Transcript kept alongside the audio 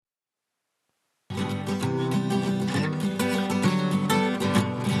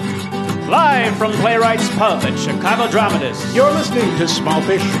Live from Playwrights Pub at Chicago Dramatists. You're listening to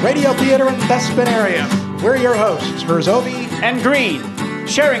Smallfish Radio Theater in Thespinarium. We're your hosts, Herzovi and Green.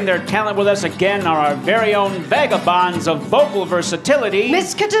 Sharing their talent with us again are our very own vagabonds of vocal versatility,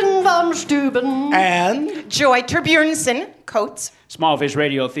 Miss Kitten von Stuben and Joy Turbjörnsen, Coates. Smallfish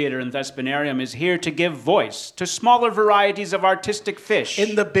Radio Theater in Thespinarium is here to give voice to smaller varieties of artistic fish.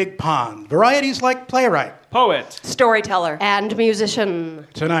 in the big pond. Varieties like playwright, Poet, Storyteller. and musician.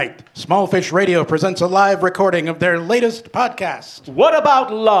 Tonight, Smallfish Radio presents a live recording of their latest podcast. What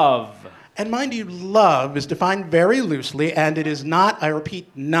About Love? And mind you, love is defined very loosely, and it is not, I repeat,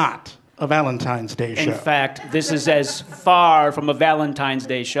 not a Valentine's Day show. In fact, this is as far from a Valentine's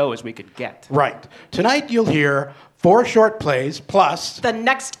Day show as we could get. Right. Tonight you'll hear 4 short plays plus The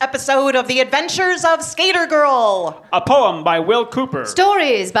next episode of The Adventures of Skater Girl. A poem by Will Cooper.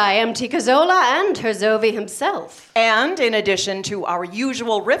 Stories by M.T. Cazzola and Herzovi himself. And in addition to our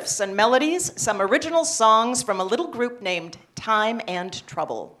usual riffs and melodies, some original songs from a little group named Time and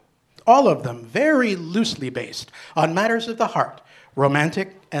Trouble. all of them very loosely based on matters of the heart,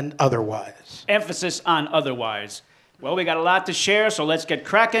 romantic and otherwise. Emphasis on otherwise. Well, we got a lot to share, so let's get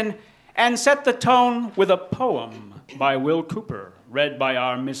cracking and set the tone with a poem by Will Cooper, read by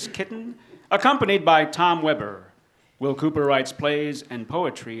our Miss Kitten, accompanied by Tom Weber. Will Cooper writes plays and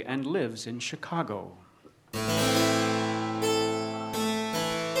poetry and lives in Chicago.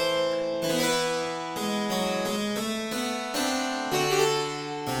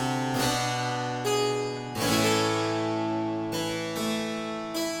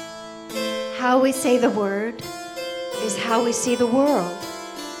 How we say the word is how we see the world.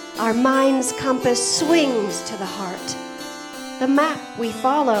 Our mind's compass swings to the heart. The map we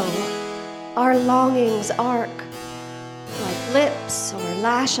follow, our longings arc. Like lips or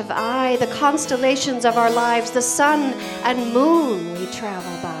lash of eye, the constellations of our lives, the sun and moon we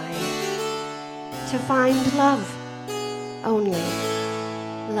travel by. To find love, only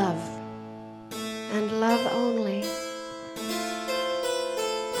love, and love only.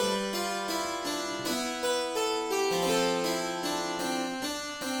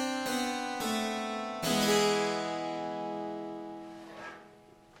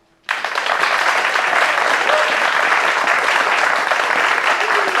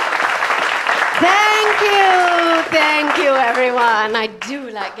 Thank you, everyone. I do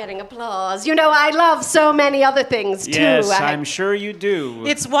like getting applause. You know, I love so many other things, too. Yes, I'm sure you do.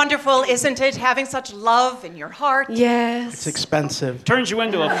 It's wonderful, isn't it, having such love in your heart? Yes. It's expensive. Turns you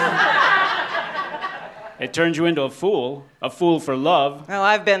into It turns you into a fool for love. Oh,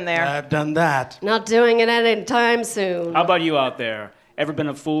 I've been there. I've done that. Not doing it anytime soon. How about you out there? Ever been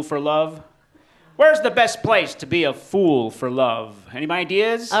a fool for love? Where's the best place to be a fool for love? Any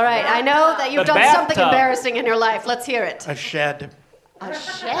ideas? All right, I know that you've The done something bathtub. embarrassing in your life. Let's hear it. A shed. A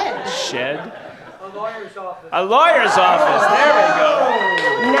shed. Shed? A lawyer's office. A lawyer's office. There we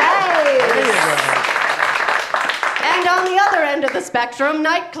go. Nice. And on the other end of the spectrum,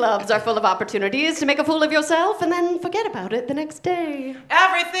 nightclubs are full of opportunities to make a fool of yourself and then forget about it the next day.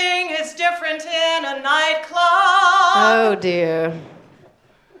 Everything is different in a nightclub. Oh, dear.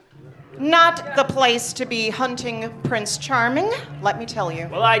 Not the place to be hunting Prince Charming, let me tell you.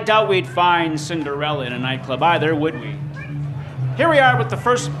 Well, I doubt we'd find Cinderella in a nightclub either, would we? Here we are with the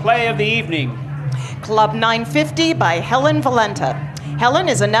first play of the evening. Club 950 by Helen Valenta. Helen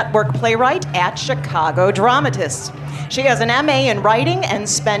is a network playwright at Chicago Dramatists. She has an MA in writing and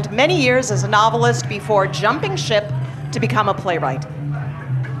spent many years as a novelist before jumping ship to become a playwright.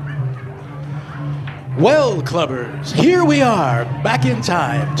 Well, clubbers, here we are, back in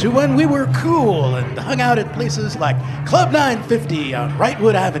time to when we were cool and hung out at places like Club 950 on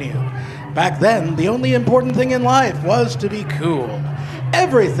Wrightwood Avenue. Back then, the only important thing in life was to be cool.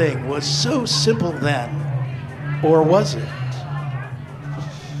 Everything was so simple then. Or was it?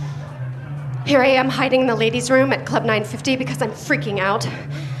 Here I am hiding in the ladies' room at Club 950 because I'm freaking out.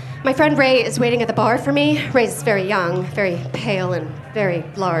 My friend Ray is waiting at the bar for me. Ray's very young, very pale, and very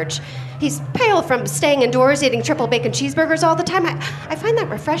large. He's pale from staying indoors, eating triple bacon cheeseburgers all the time. I find that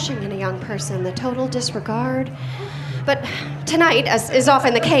refreshing in a young person, the total disregard. But tonight, as is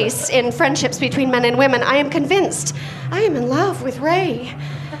often the case in friendships between men and women, I am convinced I am in love with Ray.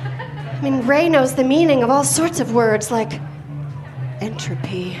 I mean, Ray knows the meaning of all sorts of words like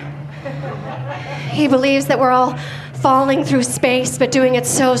entropy. He believes that we're all falling through space, but doing it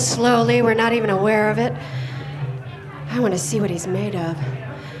so slowly we're not even aware of it. I want to see what he's made of.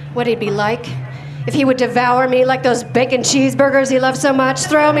 What he'd be like if he would devour me like those bacon cheeseburgers he loves so much,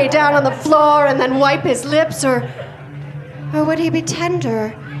 throw me down on the floor and then wipe his lips, or would he be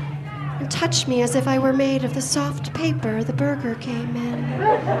tender and touch me as if I were made of the soft paper the burger came in?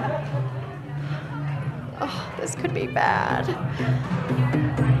 Oh, this could be bad.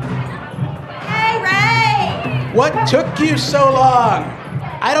 Hey, Ray! What took you so long?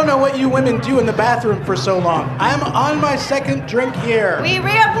 I don't know what you women do in the bathroom for so long. I'm on my second drink here. We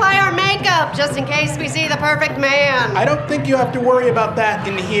reapply our makeup just in case we see the perfect man. I don't think you have to worry about that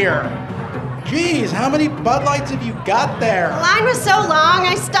in here. Geez, how many Bud Lights have you got there? The line was so long,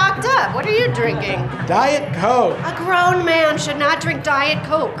 I stocked up. What are you drinking? Diet Coke. A grown man should not drink Diet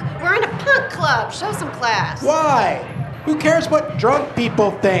Coke. We're in a punk club. Show some class. Why? Who cares what drunk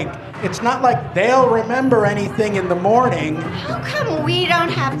people think? It's not like they'll remember anything in the morning. How come we don't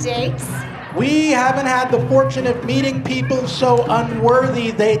have dates? We haven't had the fortune of meeting people so unworthy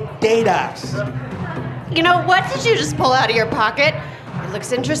they date us. You know, what did you just pull out of your pocket? It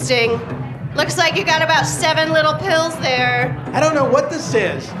looks interesting. Looks like you got about 7 little pills there. I don't know what this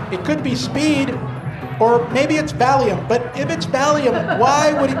is. It could be speed, or maybe it's Valium. But if it's Valium,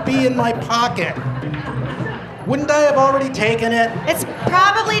 why would it be in my pocket? Wouldn't I have already taken it? It's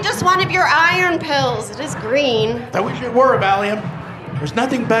probably just one of your iron pills. It is green. I wish it were a Valium. There's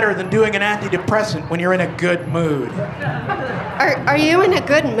nothing better than doing an antidepressant when you're in a good mood. Are you in a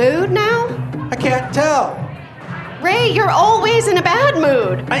good mood now? I can't tell. Ray, you're always in a bad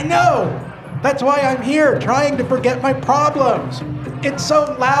mood. I know. That's why I'm here, trying to forget my problems. It's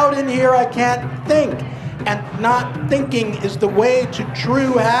so loud in here I can't think. And not thinking is the way to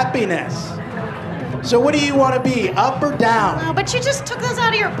true happiness. So what do you want to be, up or down? Oh, but you just took those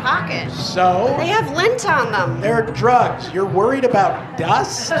out of your pocket. So? They have lint on them. They're drugs. You're worried about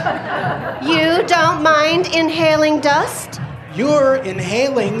dust? You don't mind inhaling dust? You're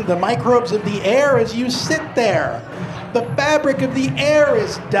inhaling the microbes of the air as you sit there. The fabric of the air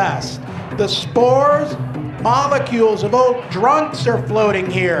is dust. The spores, molecules of old drunks are floating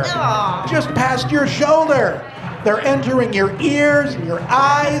here. Aww. Just past your shoulder. They're entering your ears and your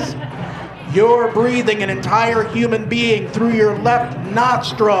eyes. You're breathing an entire human being through your left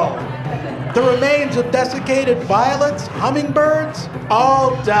nostril. The remains of desiccated violets, hummingbirds,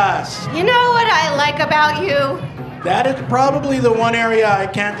 all dust. You know what I like about you? That is probably the one area I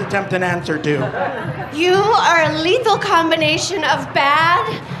can't attempt an answer to. You are a lethal combination of bad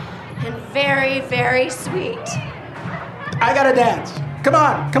and very, very sweet. I gotta dance. Come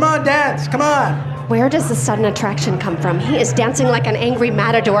on, dance, come on. Where does the sudden attraction come from? He is dancing like an angry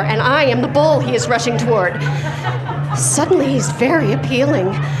matador, and I am the bull he is rushing toward. Suddenly, he's very appealing,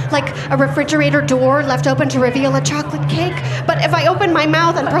 like a refrigerator door left open to reveal a chocolate cake. But if I open my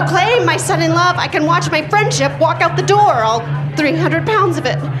mouth and proclaim my son in love, I can watch my friendship walk out the door, all 300 pounds of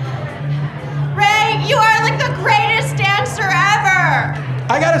it. Ray, you are like the greatest dancer ever!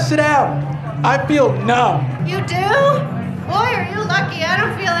 I gotta sit down. I feel numb. You do? Boy, are you lucky. I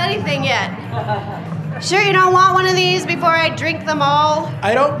don't feel anything yet. Sure you don't want one of these before I drink them all?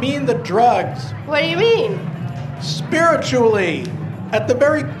 I don't mean the drugs. What do you mean? Spiritually, at the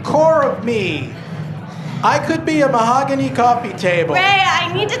very core of me, I could be a mahogany coffee table. Ray,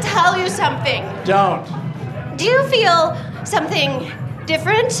 I need to tell you something. Don't. Do you feel something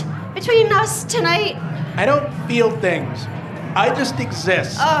different between us tonight? I don't feel things. I just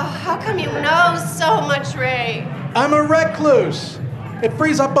exist. Oh, how come you know so much, Ray? I'm a recluse. It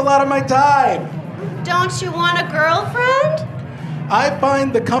frees up a lot of my time. Don't you want a girlfriend? I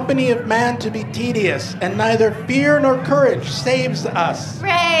find the company of man to be tedious, and neither fear nor courage saves us.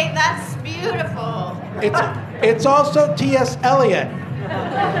 Ray, that's beautiful. It's also T.S. Eliot.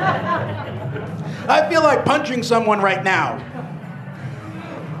 I feel like punching someone right now.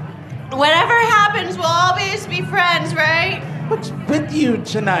 Whatever happens, we'll always be friends, right? What's with you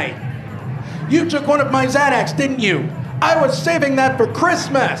tonight? You took one of my Xanax, didn't you? I was saving that for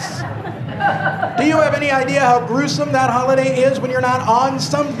Christmas. Do you have any idea how gruesome that holiday is when you're not on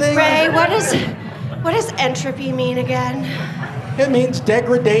something? Ray, what does entropy mean again? It means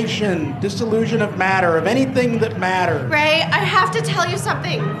degradation, dissolution of matter, of anything that matters. Ray, I have to tell you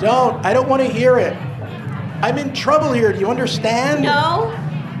something. Don't. I don't want to hear it. I'm in trouble here. Do you understand? No?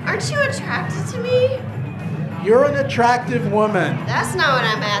 Aren't you attracted to me? You're an attractive woman. That's not what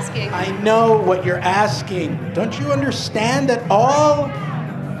I'm asking. I know what you're asking. Don't you understand at all?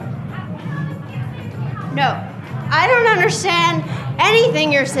 No. I don't understand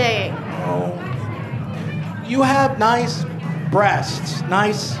anything you're saying. Oh. You have nice breasts,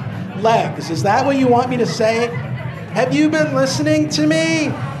 nice legs. Is that what you want me to say? Have you been listening to me?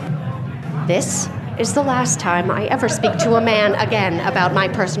 This is the last time I ever speak to a man again about my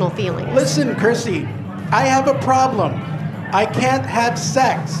personal feelings. Listen, Chrissy, I have a problem. I can't have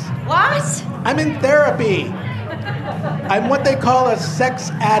sex. What? I'm in therapy. I'm what they call a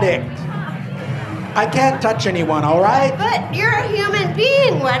sex addict. I can't touch anyone, all right? But you're a human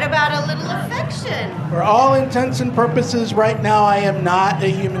being. What about a little affection? For all intents and purposes, right now, I am not a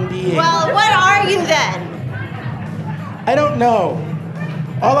human being. Well, what are you then? I don't know.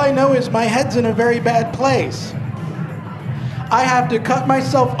 All I know is my head's in a very bad place. I have to cut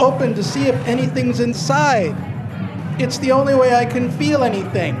myself open to see if anything's inside. It's the only way I can feel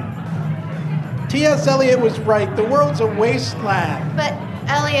anything. T.S. Eliot was right. The world's a wasteland. But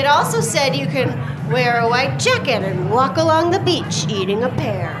Eliot also said you can wear a white jacket and walk along the beach eating a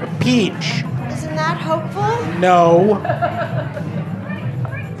pear. A peach. Isn't that hopeful? No.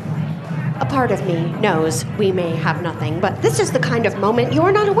 A part of me knows we may have nothing, but this is the kind of moment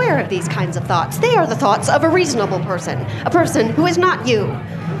you're not aware of these kinds of thoughts. They are the thoughts of a reasonable person, a person who is not you.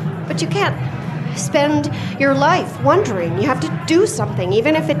 But you can't spend your life wondering. You have to do something,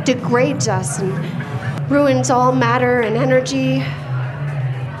 even if it degrades us and ruins all matter and energy.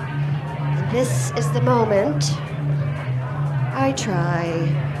 And this is the moment I try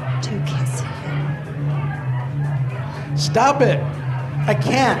to kiss him. Stop it. I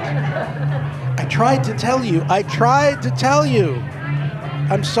can't. I tried to tell you.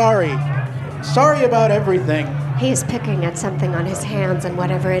 I'm sorry. Sorry about everything. He's picking at something on his hands, and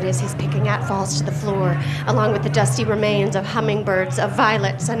whatever it is he's picking at falls to the floor, along with the dusty remains of hummingbirds, of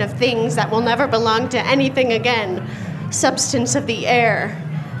violets, and of things that will never belong to anything again. Substance of the air.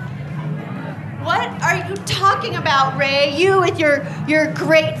 What are you talking about, Ray? You with your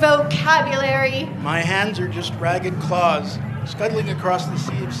great vocabulary. My hands are just ragged claws, scuttling across the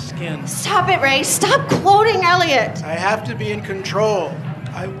sea of skin. Stop it, Ray. Stop quoting Eliot. I have to be in control.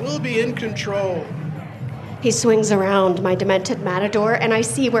 I will be in control. He swings around my demented matador, and I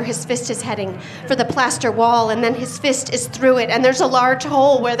see where his fist is heading, for the plaster wall, and then his fist is through it, and there's a large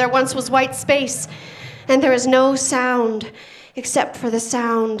hole where there once was white space, and there is no sound except for the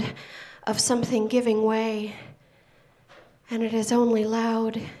sound of something giving way. And it is only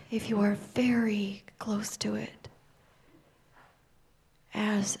loud if you are very close to it,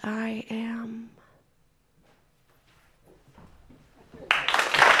 as I am.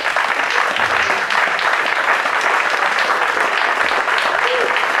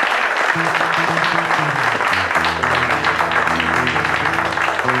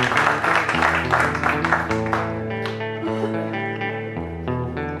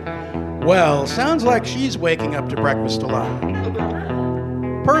 Well, sounds like she's waking up to breakfast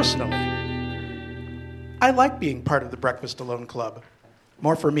alone. Personally, I like being part of the Breakfast Alone Club.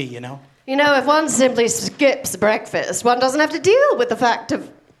 More for me, you know? You know, if one simply skips breakfast, one doesn't have to deal with the fact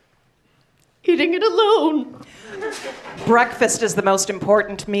of eating it alone. Breakfast is the most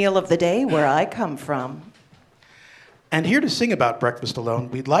important meal of the day where I come from. And here to sing about Breakfast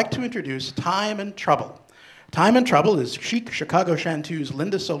Alone, we'd like to introduce Time and Trouble. Time and Trouble is chic Chicago Chantoo's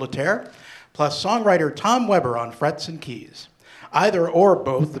Linda Solitaire, plus songwriter Tom Weber on frets and keys. Either or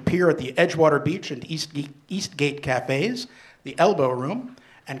both appear at the Edgewater Beach and Eastgate Cafes, the Elbow Room,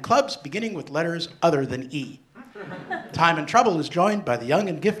 and clubs beginning with letters other than E. Time and Trouble is joined by the young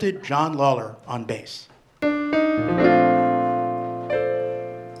and gifted John Lawler on bass.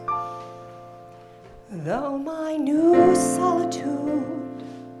 Though my new solitude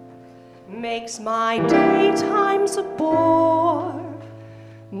makes my daytimes a bore,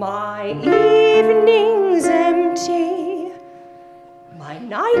 my evenings empty, my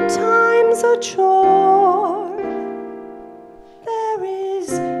nighttimes a chore, there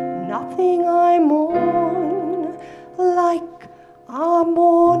is nothing I mourn like our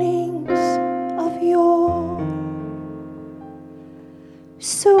mornings of yore.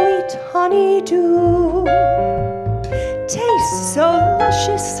 Sweet honeydew tastes so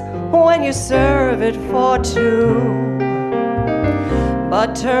luscious when you serve it for two,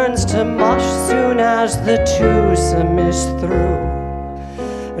 but turns to mush soon as the twosome is through.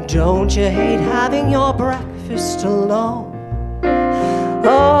 Don't you hate having your breakfast alone?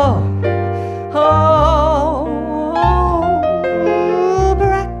 Oh,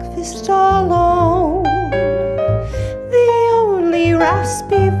 breakfast alone. The only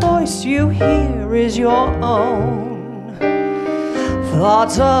raspy voice you hear is your own.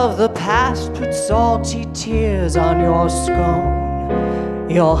 Thoughts of the past put salty tears on your scone.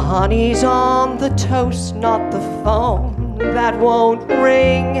 Your honey's on the toast, not the phone that won't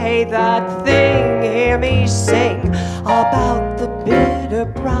ring. Hey, that thing, hear me sing about the bitter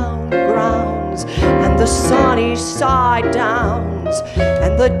brown grounds and the sunny side downs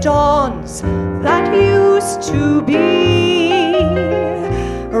and the dawns that used to be.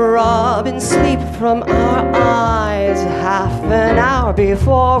 Rub and sleep from our eyes half an hour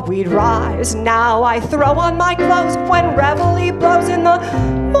before we'd rise. Now I throw on my clothes when reveille blows in the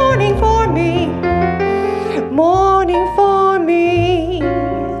morning for me.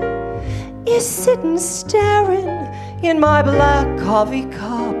 sitting staring in my black coffee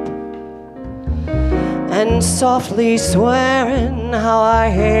cup and softly swearing how I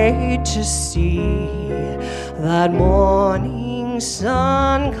hate to see that morning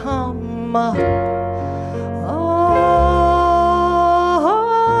sun come up.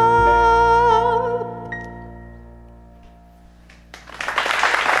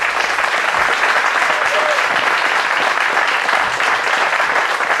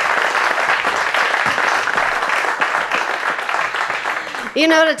 You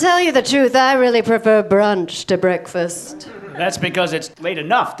know, to tell you the truth, I really prefer brunch to breakfast. That's because it's late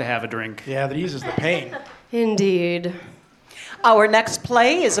enough to have a drink. Yeah, that eases the pain. Indeed. Our next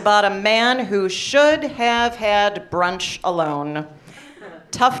play is about a man who should have had brunch alone.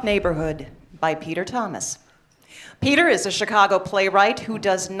 Tough Neighborhood by Peter Thomas. Peter is a Chicago playwright who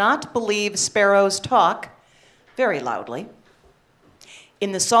does not believe sparrows talk very loudly.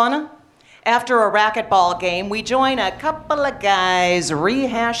 In the sauna, after a racquetball game, we join a couple of guys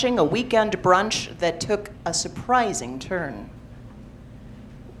rehashing a weekend brunch that took a surprising turn.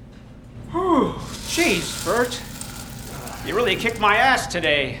 Whew, jeez, Bert. You really kicked my ass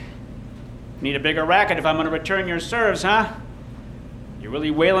today. Need a bigger racket if I'm going to return your serves, huh? You're really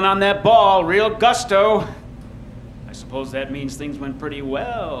wailing on that ball, real gusto. I suppose that means things went pretty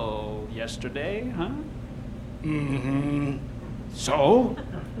well yesterday, huh? Mm-hmm. So?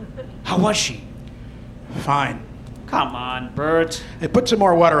 How was she? Fine. Come on, Bert. Hey, put some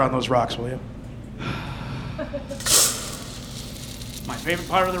more water on those rocks, will you? My favorite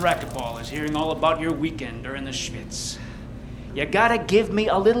part of the racquetball is hearing all about your weekend during the schwitz. You gotta give me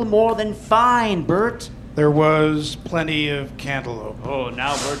a little more than fine, Bert. There was plenty of cantaloupe. Oh,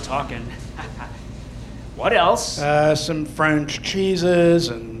 now we're talking. What else? Some French cheeses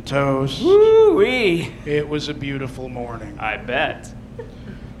and toast. Woo-wee. It was a beautiful morning. I bet.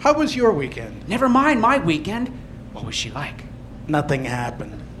 How was your weekend? Never mind my weekend. What was she like? Nothing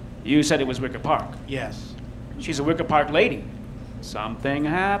happened. You said it was Wicker Park. Yes. She's a Wicker Park lady. Something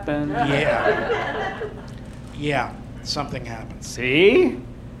happened. Yeah. Yeah, something happened. See?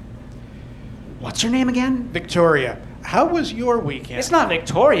 What's her name again? Victoria, how was your weekend? It's not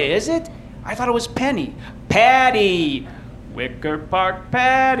Victoria, is it? I thought it was Penny. Patty! Wicker Park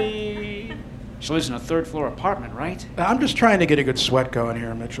Patty. She lives in a third-floor apartment, right? I'm just trying to get a good sweat going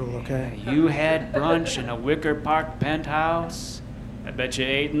here, Mitchell, okay? You had brunch in a Wicker Park penthouse. I bet you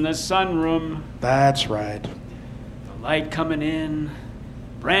ate in the sunroom. That's right. The light coming in,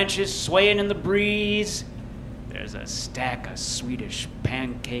 branches swaying in the breeze. There's a stack of Swedish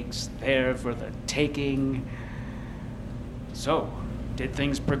pancakes there for the taking. So, did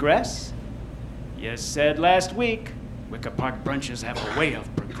things progress? You said last week, Wicker Park brunches have a way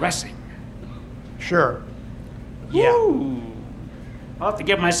of progressing. Sure. Yeah. Ooh. I'll have to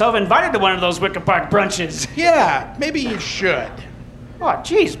get myself invited to one of those Wicker Park brunches. Yeah, maybe you should. Oh,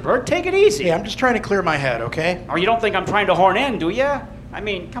 geez, Bert, take it easy. Yeah, I'm just trying to clear my head, okay? Oh, you don't think I'm trying to horn in, do you? I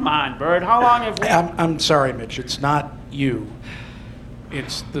mean, come on, Bert, how long have we... I'm sorry, Mitch. It's not you.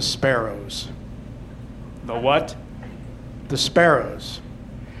 It's the sparrows. The what? The sparrows.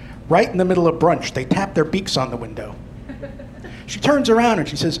 Right in the middle of brunch, they tap their beaks on the window. She turns around and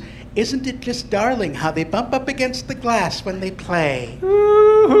she says, "Isn't it just darling how they bump up against the glass when they play?"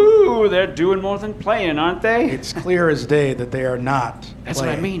 Woo-hoo, they're doing more than playing, aren't they? It's clear as day that they are not That's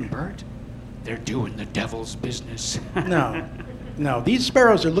playing. what I mean, Bert. They're doing the devil's business. No, these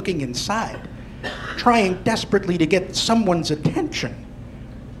sparrows are looking inside, trying desperately to get someone's attention.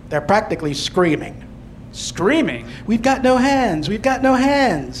 They're practically screaming. Screaming? "We've got no hands, we've got no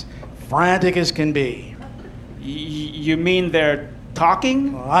hands." Frantic as can be. You mean they're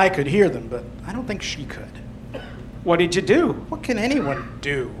talking? Well, I could hear them, but I don't think she could. What did you do? What can anyone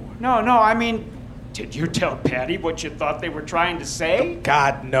do? No, I mean, did you tell Patty what you thought they were trying to say?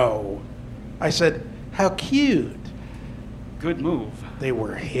 God, no. I said, "How cute." Good move. They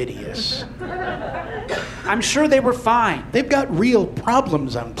were hideous. I'm sure they were fine. They've got real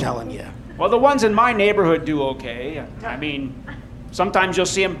problems, I'm telling you. Well, the ones in my neighborhood do okay. I mean, sometimes you'll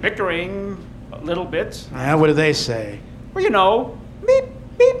see them bickering a little bit. What do they say? Well, you know, beep,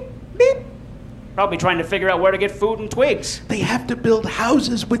 beep, beep. Probably trying to figure out where to get food and twigs. They have to build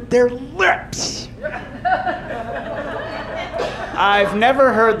houses with their lips. I've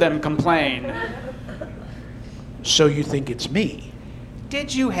never heard them complain. So you think it's me?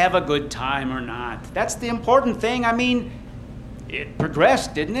 Did you have a good time or not? That's the important thing. I mean, it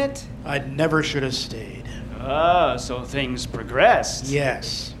progressed, didn't it? I never should have stayed. So things progressed.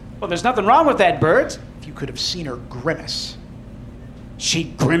 Yes. Well, there's nothing wrong with that, Bert. If you could have seen her grimace. She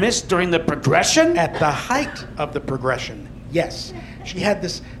grimaced during the progression? At the height of the progression, yes. She had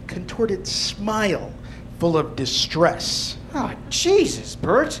this contorted smile full of distress. Oh, Jesus,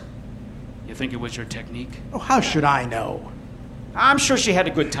 Bert. You think it was your technique? Oh, how should I know? I'm sure she had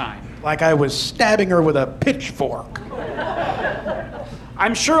a good time. Like I was stabbing her with a pitchfork.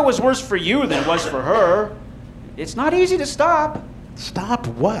 I'm sure it was worse for you than it was for her. It's not easy to stop. Stop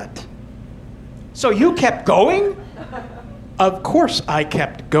what? So you kept going? Of course I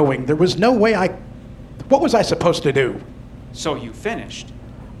kept going. There was no way What was I supposed to do? So you finished.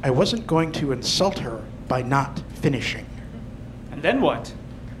 I wasn't going to insult her by not finishing. And then what?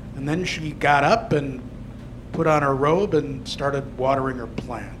 And then she got up and put on her robe and started watering her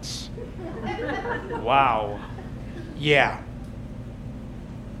plants. Wow. Yeah,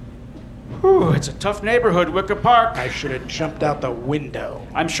 Whew, it's a tough neighborhood, Wicker Park. I should have jumped out the window.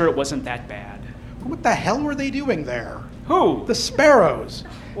 I'm sure it wasn't that bad. What the hell were they doing there? Who? The sparrows.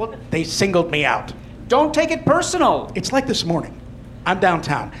 Well, They singled me out. don't take it personal. It's like this morning. I'm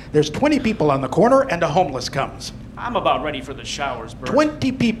downtown. There's 20 people on the corner and a homeless comes. I'm about ready for the showers, Bert.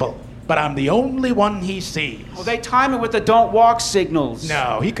 20 people, but I'm the only one he sees. Well, they time it with the don't walk signals.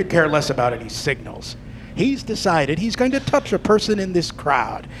 No, he could care less about any signals. He's decided he's going to touch a person in this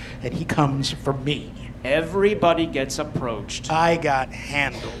crowd, and he comes for me. Everybody gets approached. I got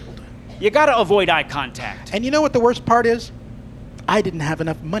handled. You gotta avoid eye contact. And you know what the worst part is? I didn't have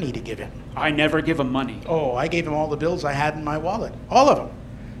enough money to give him. I never give him money. Oh, I gave him all the bills I had in my wallet. All of them.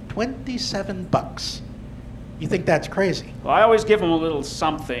 $27. You think that's crazy? Well, I always give him a little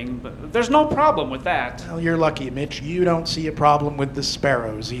something, but there's no problem with that. Well, you're lucky, Mitch. You don't see a problem with the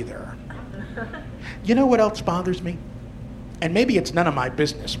sparrows either. You know what else bothers me? And maybe it's none of my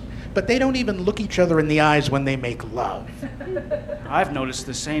business, but they don't even look each other in the eyes when they make love. I've noticed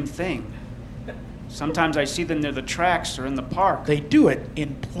the same thing. Sometimes I see them near the tracks or in the park. They do it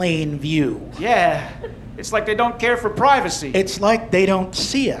in plain view. Yeah, it's like they don't care for privacy. It's like they don't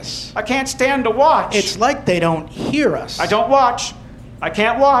see us. I can't stand to watch. It's like they don't hear us. I don't watch. I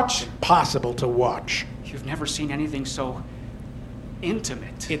can't watch. Possible to watch. You've never seen anything so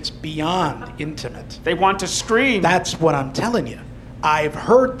intimate. It's beyond intimate. They want to scream. That's what I'm telling you. I've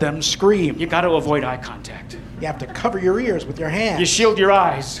heard them scream. You got to avoid eye contact. You have to cover your ears with your hands. You shield your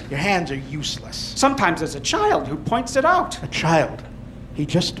eyes. Your hands are useless. Sometimes there's a child who points it out. A child, he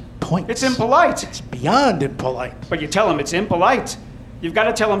just points. It's impolite. It's beyond impolite. But you tell him it's impolite. You've got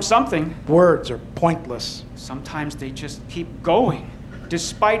to tell him something. Words are pointless. Sometimes they just keep going,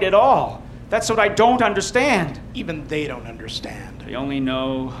 despite it all. That's what I don't understand. Even they don't understand. They only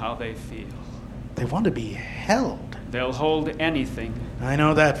know how they feel. They want to be held. They'll hold anything. I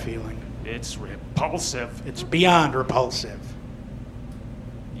know that feeling. It's repulsive. It's beyond repulsive.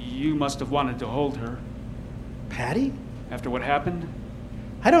 You must have wanted to hold her Patty? after what happened.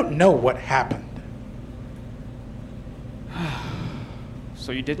 I don't know what happened.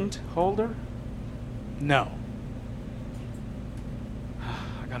 So you didn't hold her? No.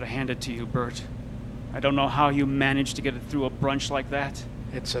 I gotta hand it to you, Bert. I don't know how you managed to get it through a brunch like that.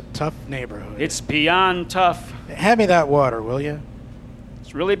 It's a tough neighborhood. It's beyond tough. Hand me that water, will you?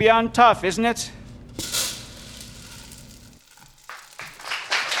 It's really beyond tough, isn't it?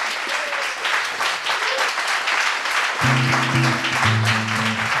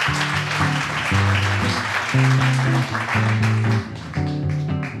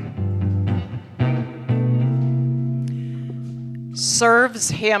 Serves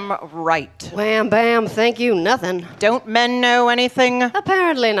him right. Wham bam, thank you, nothing. Don't men know anything?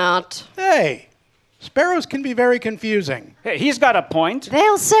 Apparently not. Hey, sparrows can be very confusing. Hey, he's got a point.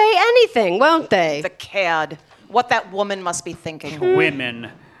 They'll say anything, won't they? The cad. What that woman must be thinking. Women.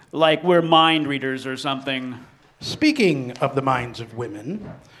 Like we're mind readers or something. Speaking of the minds of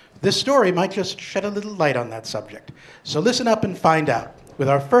women, this story might just shed a little light on that subject. So listen up and find out with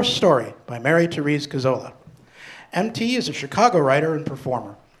our first story by Mary Therese Cazzola. MT is a Chicago writer and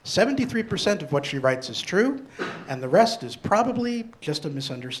performer. 73% of what she writes is true, and the rest is probably just a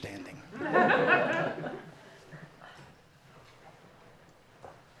misunderstanding.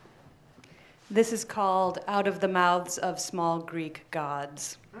 This is called Out of the Mouths of Small Greek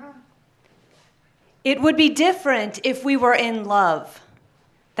Gods. It would be different if we were in love.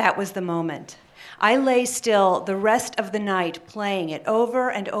 That was the moment. I lay still the rest of the night playing it over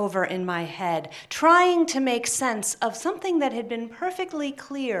and over in my head, trying to make sense of something that had been perfectly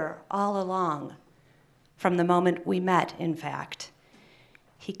clear all along. From the moment we met, in fact.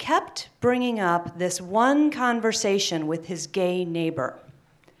 He kept bringing up this one conversation with his gay neighbor.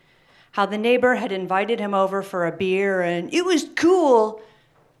 How the neighbor had invited him over for a beer and it was cool,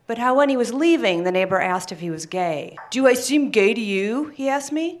 but how when he was leaving, the neighbor asked if he was gay. "Do I seem gay to you?" he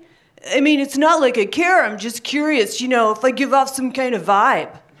asked me. I mean, it's not like I care. I'm just curious, if I give off some kind of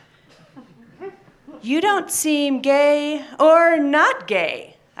vibe. You don't seem gay or not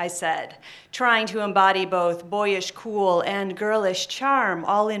gay, I said, trying to embody both boyish cool and girlish charm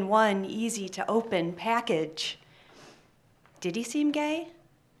all in one easy-to-open package. Did he seem gay?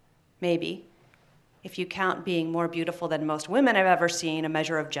 Maybe. If you count being more beautiful than most women I've ever seen, a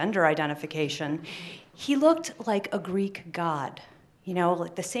measure of gender identification, he looked like a Greek god.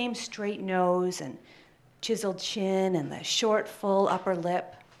 Like the same straight nose and chiseled chin and the short, full upper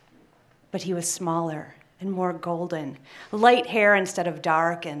lip. But he was smaller and more golden, light hair instead of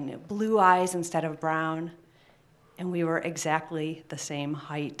dark and blue eyes instead of brown. And we were exactly the same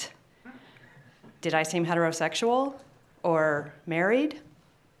height. Did I seem heterosexual or married?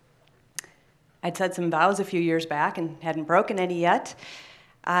 I'd said some vows a few years back and hadn't broken any yet.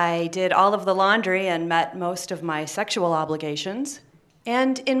 I did all of the laundry and met most of my sexual obligations.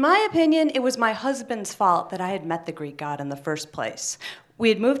 And in my opinion, it was my husband's fault that I had met the Greek god in the first place. We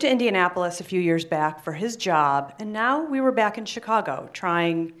had moved to Indianapolis a few years back for his job, and now we were back in Chicago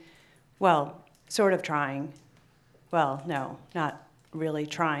sort of trying. Well, no, not really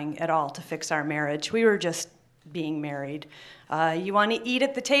trying at all to fix our marriage. We were just being married. You want to eat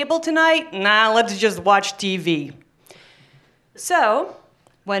at the table tonight? Nah, let's just watch TV. So,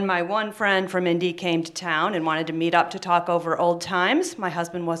 when my one friend from Indy came to town and wanted to meet up to talk over old times, my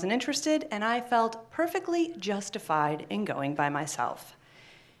husband wasn't interested, and I felt perfectly justified in going by myself.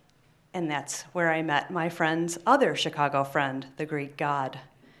 And that's where I met my friend's other Chicago friend, the Greek god.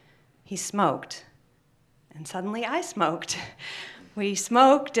 He smoked, and suddenly I smoked. We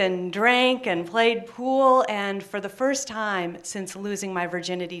smoked and drank and played pool, and for the first time since losing my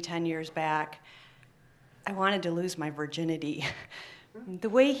virginity 10 years back, I wanted to lose my virginity. The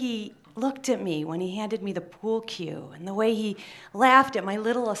way he looked at me when he handed me the pool cue, and the way he laughed at my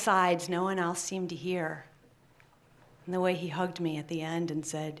little asides no one else seemed to hear, and the way he hugged me at the end and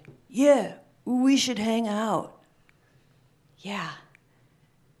said, "Yeah, we should hang out." Yeah.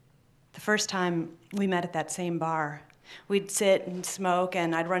 The first time we met at that same bar, we'd sit and smoke,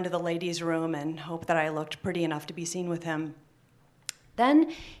 and I'd run to the ladies' room and hope that I looked pretty enough to be seen with him.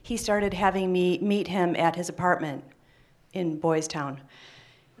 Then he started having me meet him at his apartment in Boys Town.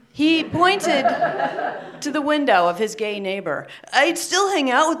 He pointed to the window of his gay neighbor. "I'd still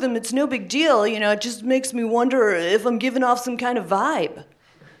hang out with him, it's no big deal, it just makes me wonder if I'm giving off some kind of vibe."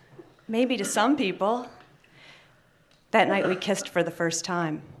 Maybe to some people. That night we kissed for the first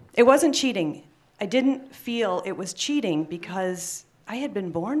time. It wasn't cheating. I didn't feel it was cheating because I had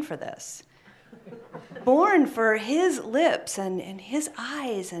been born for this. Born for his lips and his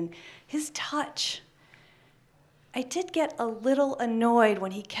eyes and his touch. I did get a little annoyed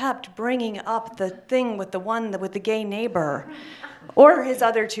when he kept bringing up the thing with the gay neighbor, or his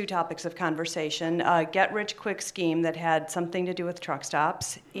other two topics of conversation, a get-rich-quick scheme that had something to do with truck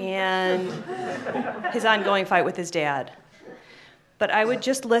stops, and his ongoing fight with his dad. But I would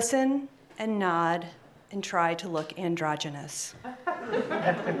just listen and nod and try to look androgynous.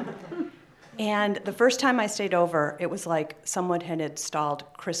 And the first time I stayed over, it was like someone had installed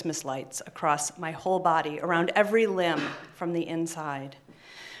Christmas lights across my whole body, around every limb from the inside.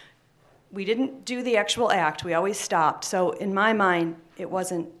 We didn't do the actual act, we always stopped, so in my mind, it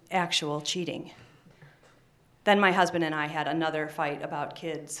wasn't actual cheating. Then my husband and I had another fight about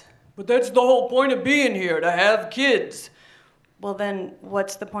kids. "But that's the whole point of being here, to have kids." "Well then,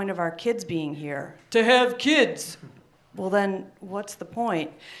 what's the point of our kids being here?" "To have kids." "Well then, what's the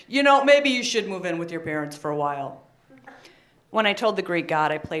point?" Maybe you should move in with your parents for a while." When I told the Greek god,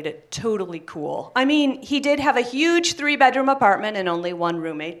 I played it totally cool. I mean, he did have a huge 3-bedroom apartment and only one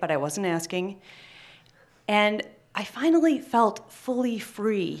roommate, but I wasn't asking. And I finally felt fully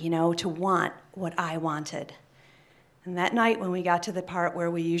free, to want what I wanted. And that night when we got to the part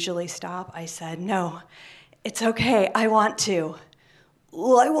where we usually stop, I said, "No, it's okay, I want to."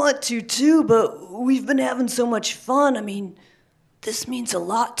 "Well, I want to too, but we've been having so much fun. I mean, this means a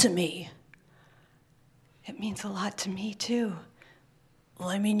lot to me." "It means a lot to me too." "Well,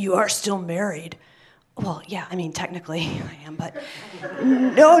 I mean, you are still married." "Well, yeah, technically I am, but..."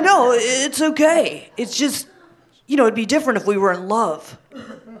 No, it's okay. It's just, it'd be different if we were in love."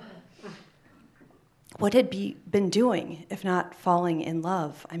 What had been doing if not falling in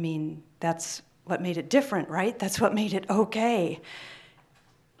love? That's what made it different, right? That's what made it okay.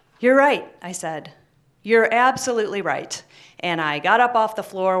 "You're right," I said. "You're absolutely right." And I got up off the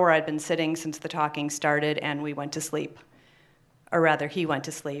floor where I'd been sitting since the talking started, and we went to sleep. Or rather, he went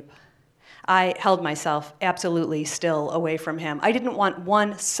to sleep. I held myself absolutely still away from him. I didn't want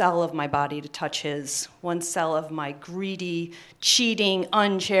one cell of my body to touch his, one cell of my greedy, cheating,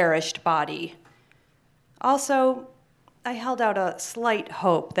 uncherished body. Also, I held out a slight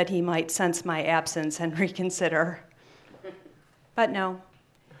hope that he might sense my absence and reconsider. But no,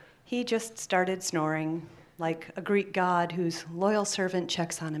 he just started snoring like a Greek god whose loyal servant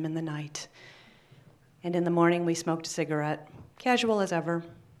checks on him in the night. And in the morning, we smoked a cigarette, casual as ever.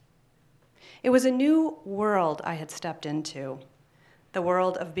 It was a new world I had stepped into, the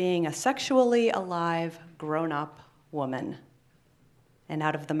world of being a sexually alive, grown-up woman. And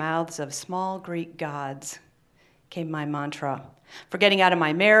out of the mouths of small Greek gods came my mantra, for getting out of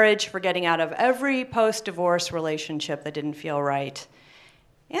my marriage, for getting out of every post-divorce relationship that didn't feel right,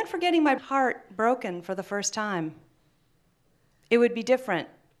 and for getting my heart broken for the first time. It would be different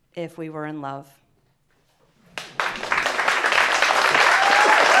if we were in love.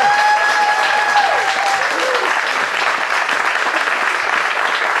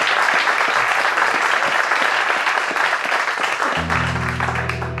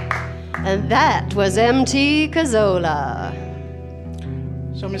 And that was M.T. Cazzola.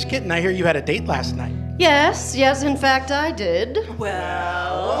 So, Miss Kitten, I hear you had a date last night. Yes, in fact I did.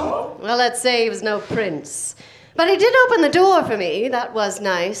 Well, let's say he was no prince. But he did open the door for me. That was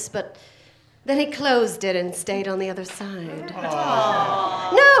nice, but then he closed it and stayed on the other side.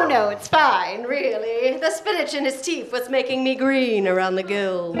 Aww. No, it's fine, really. The spinach in his teeth was making me green around the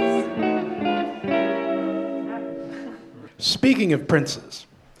gills. Speaking of princes,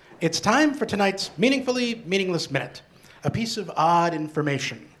 it's time for tonight's Meaningfully Meaningless Minute. A piece of odd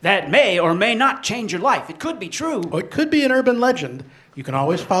information. That may or may not change your life. It could be true. Or it could be an urban legend. You can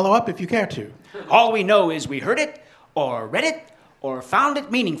always follow up if you care to. All we know is we heard it, or read it, or found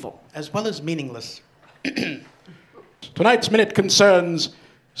it meaningful. As well as meaningless. Tonight's minute concerns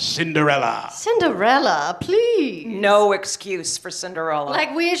Cinderella. Cinderella, please. No excuse for Cinderella.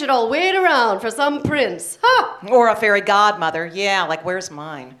 Like we should all wait around for some prince. Ha! Or a fairy godmother. Yeah, like where's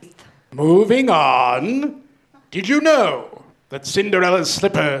mine? Moving on. Did you know that Cinderella's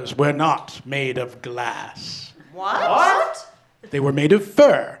slippers were not made of glass? What? They were made of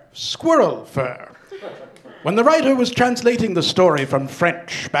fur, squirrel fur. When the writer was translating the story from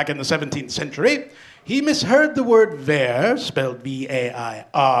French back in the 17th century, he misheard the word ver, spelled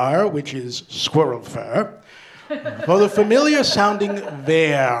V-A-I-R, which is squirrel fur, for the familiar-sounding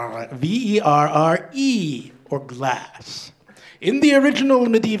ver, V-E-R-R-E, or glass. In the original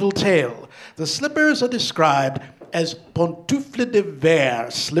medieval tale, the slippers are described as pantoufles de ver,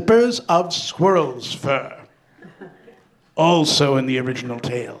 slippers of squirrel's fur. Also in the original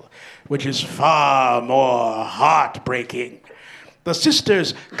tale, which is far more heartbreaking, the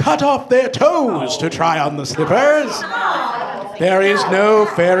sisters cut off their toes to try on the slippers. There is no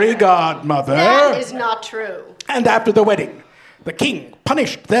fairy godmother. That is not true. And after the wedding, the king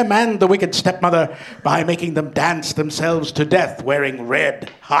punished them and the wicked stepmother by making them dance themselves to death wearing red,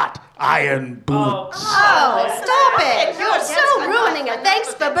 hot iron boots. Oh, stop it. You're so ruining it.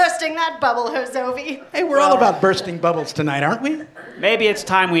 Thanks for bursting that bubble, Herzovi. Hey, we're all about bursting bubbles tonight, aren't we? Maybe it's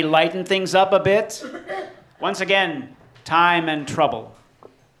time we lighten things up a bit. Once again, time and trouble.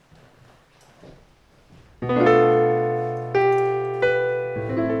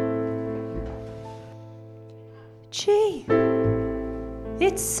 Gee,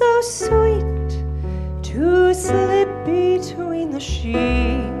 it's so sweet to slip between the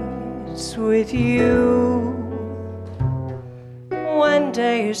sheets with you when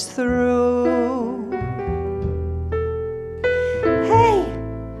day is through. Hey,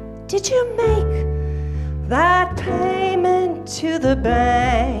 did you make that payment to the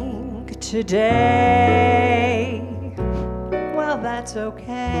bank today? Well, that's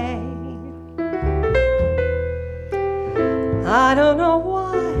okay. I don't know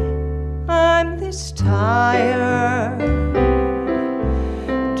why I'm this tired.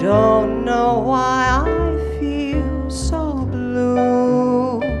 Don't know why I feel so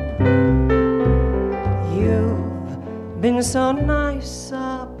blue. You've been so nice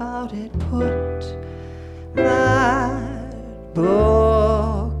about it. Put that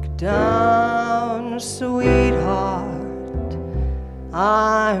book down, sweetheart.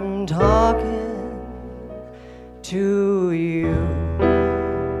 I'm talking to you.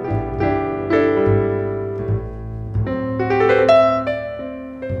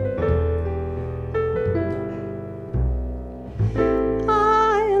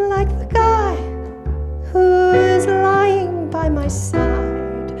 I like the guy who is lying by my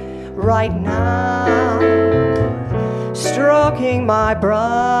side right now, stroking my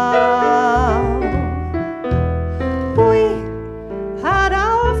brow. We had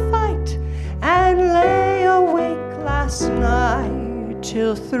our fight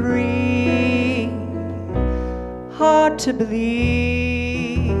till 3. Hard to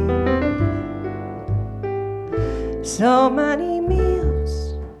believe. So many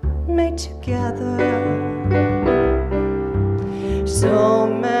meals made together. So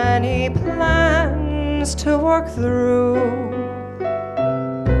many plans to work through.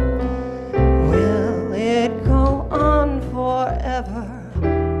 Will it go on forever?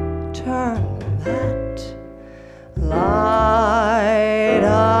 Turn that light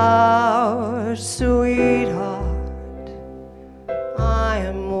out, sweetheart. I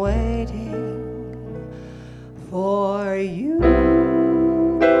am waiting for you.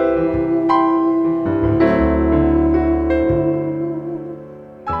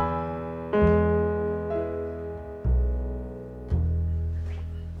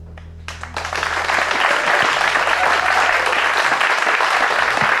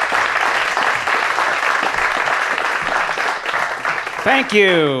 Thank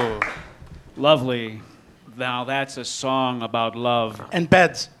you. Lovely. Now that's a song about love. And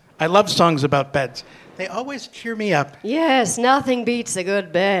beds. I love songs about beds. They always cheer me up. Yes, nothing beats a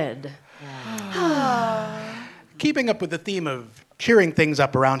good bed. Keeping up with the theme of cheering things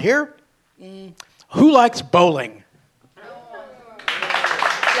up around here, who likes bowling? All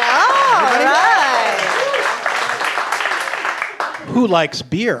right. Who likes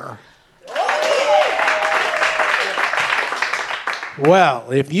beer?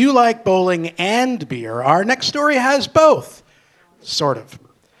 Well, if you like bowling and beer, our next story has both. Sort of.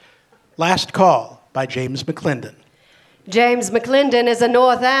 Last Call by James McClendon. James McClendon is a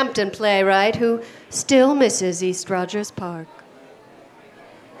Northampton playwright who still misses East Rogers Park.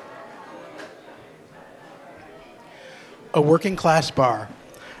 A working-class bar.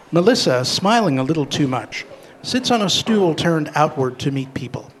 Melissa, smiling a little too much, sits on a stool turned outward to meet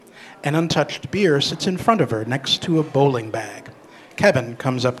people. An untouched beer sits in front of her next to a bowling bag. Kevin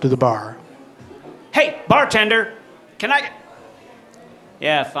comes up to the bar. Hey, bartender, can I...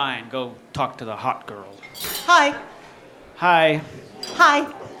 Yeah, fine. Go talk to the hot girl. Hi. Hi.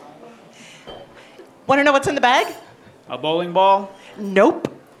 Hi. Want to know what's in the bag? A bowling ball?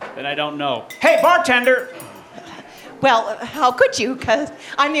 Nope. Then I don't know. Hey, bartender! Well, how could you? Because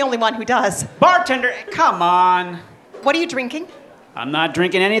I'm the only one who does. Bartender, come on. What are you drinking? I'm not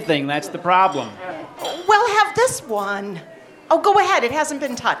drinking anything. That's the problem. Well, have this one. Oh, go ahead. It hasn't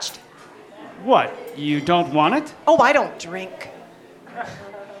been touched. What? You don't want it? Oh, I don't drink.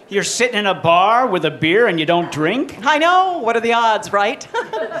 You're sitting in a bar with a beer and you don't drink? I know. What are the odds, right?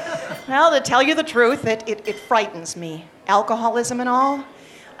 Well, to tell you the truth, it frightens me. Alcoholism and all.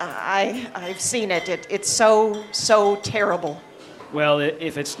 I've seen it. It's so terrible. Well,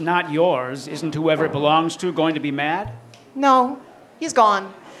 if it's not yours, isn't whoever it belongs to going to be mad? No, he's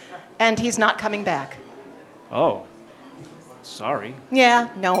gone. And he's not coming back. Oh. Sorry. Yeah,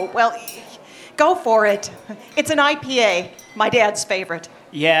 no. Well, go for it. It's an IPA, my dad's favorite.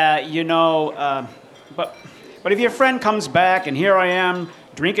 Yeah, you know, but if your friend comes back and here I am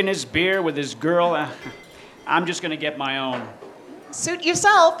drinking his beer with his girl, I'm just going to get my own. Suit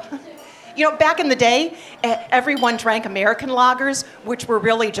yourself. You know, back in the day, everyone drank American lagers, which were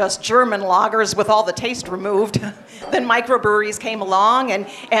really just German lagers with all the taste removed. Then microbreweries came along,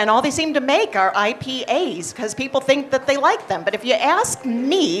 and all they seem to make are IPAs, because people think that they like them. But if you ask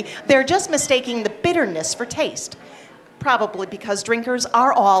me, they're just mistaking the bitterness for taste. Probably because drinkers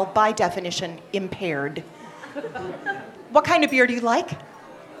are all, by definition, impaired. What kind of beer do you like?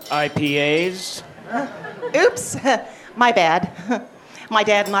 IPAs. Oops, my bad. My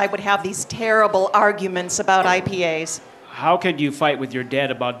dad and I would have these terrible arguments about IPAs. How could you fight with your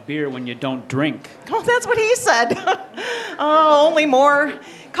dad about beer when you don't drink? Oh, that's what he said. Oh, only more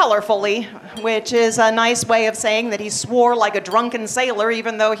colorfully, which is a nice way of saying that he swore like a drunken sailor,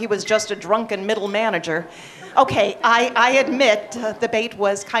 even though he was just a drunken middle manager. Okay, I admit the bait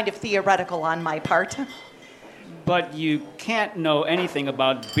was kind of theoretical on my part. But you can't know anything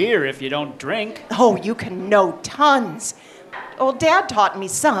about beer if you don't drink. Oh, you can know tons. Well, Dad taught me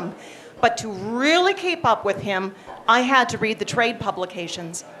some, but to really keep up with him, I had to read the trade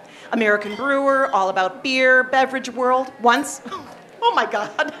publications. American Brewer, All About Beer, Beverage World. Once, oh my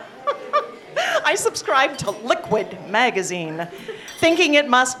God, I subscribed to Liquid magazine, thinking it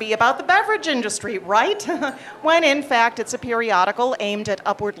must be about the beverage industry, right? When in fact it's a periodical aimed at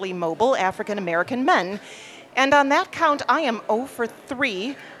upwardly mobile African American men. And on that count, I am 0 for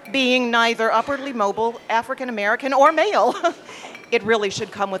 3, being neither upwardly mobile, African American, or male. It really should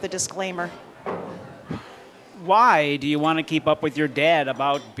come with a disclaimer. Why do you want to keep up with your dad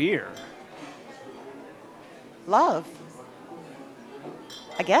about beer? Love.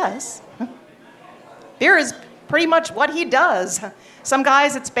 I guess. Beer is pretty much what he does. Some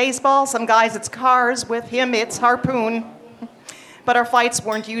guys it's baseball, some guys it's cars. With him, it's harpoon. But our fights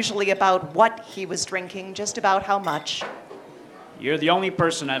weren't usually about what he was drinking, just about how much. You're the only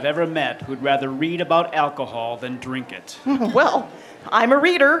person I've ever met who'd rather read about alcohol than drink it. Well, I'm a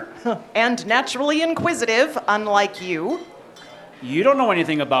reader, and naturally inquisitive, unlike you. You don't know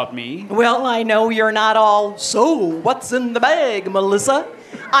anything about me. Well, I know you're not all, so what's in the bag, Melissa?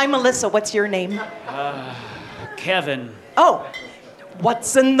 I'm Melissa, what's your name? Kevin. Oh,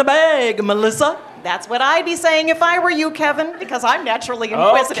 what's in the bag, Melissa? That's what I'd be saying if I were you, Kevin, because I'm naturally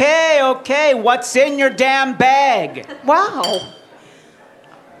inquisitive. Okay, what's in your damn bag? Wow.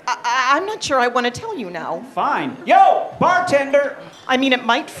 I'm not sure I want to tell you now. Fine. Yo, bartender! I mean, it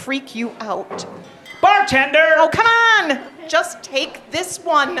might freak you out. Bartender! Oh, come on! Just take this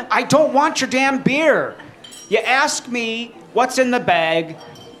one. I don't want your damn beer. You ask me what's in the bag,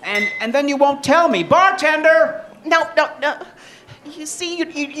 and then you won't tell me. Bartender! No. You see,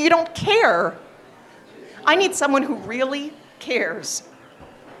 you don't care. I need someone who really cares.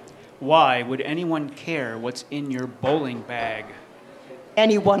 Why would anyone care what's in your bowling bag?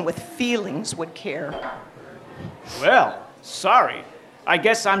 Anyone with feelings would care. Well, sorry. I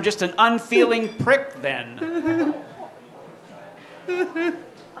guess I'm just an unfeeling prick then.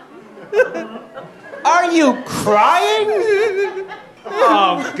 Are you crying?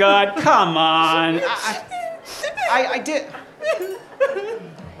 Oh, God, come on. I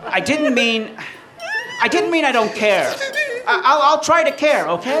didn't mean I don't care. I'll try to care,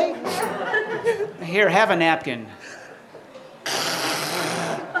 okay? Here, have a napkin.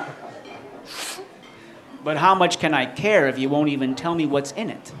 But how much can I care if you won't even tell me what's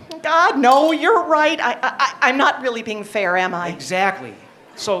in it? God, no, you're right. I'm not really being fair, am I? Exactly.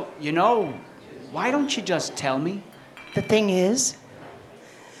 So, why don't you just tell me? The thing is,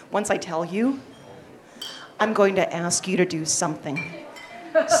 once I tell you, I'm going to ask you to do something.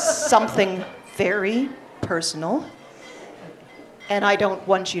 Something very personal. And I don't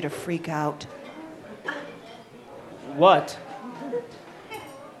want you to freak out. What?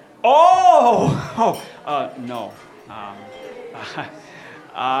 No.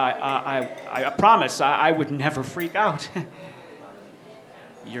 I promise I would never freak out.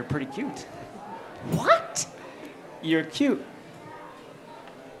 You're pretty cute. What? You're cute.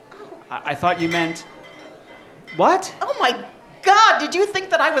 I thought you meant... What? Oh my God, did you think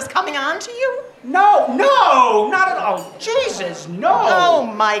that I was coming on to you? No, not at all. Jesus, no. Oh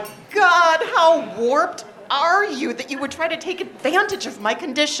my God, how warped are you that you would try to take advantage of my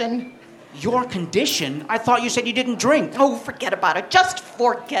condition? Your condition? I thought you said you didn't drink. Oh, forget about it. Just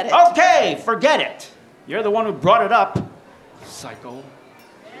forget it. Okay, forget it. You're the one who brought it up. Psycho.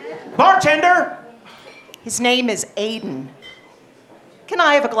 Bartender! His name is Aiden. Can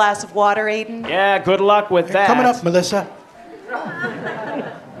I have a glass of water, Aiden? Yeah, good luck with that. Coming up, Melissa.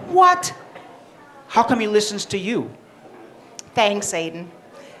 What? How come he listens to you? Thanks, Aiden.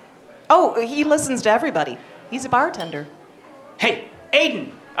 Oh, he listens to everybody. He's a bartender. Hey,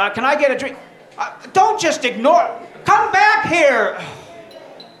 Aiden, can I get a drink? Don't just ignore. Come back here.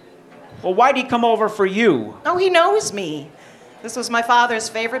 Well, why'd he come over for you? Oh, he knows me. This was my father's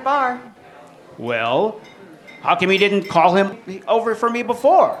favorite bar. Well, how come he didn't call him over for me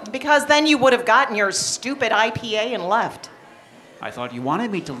before? Because then you would have gotten your stupid IPA and left. I thought you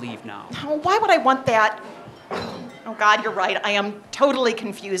wanted me to leave now. Oh, why would I want that? Oh, God, you're right. I am totally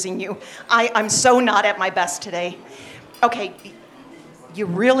confusing you. I'm so not at my best today. Okay, you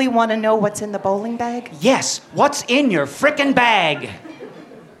really want to know what's in the bowling bag? Yes, what's in your frickin' bag?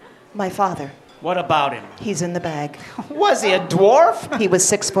 My father. What about him? He's in the bag. Was he a dwarf? He was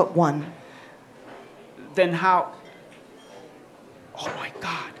 6'1". Then how... Oh, my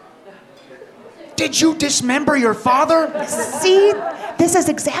God. Did you dismember your father? See? This is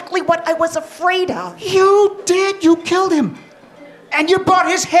exactly what I was afraid of. You did. You killed him. And you brought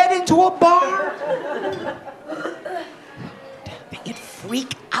his head into a bar. You'd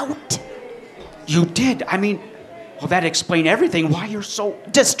freak out. You did. I mean, well, that explained everything. Why you're so...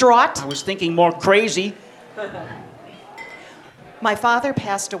 Distraught? I was thinking more crazy. My father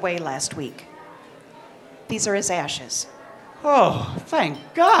passed away last week. These are his ashes. Oh, thank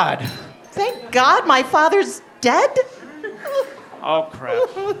God. Thank God my father's dead? Oh, crap.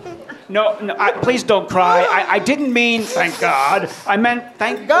 No, please don't cry. I didn't mean thank God. I meant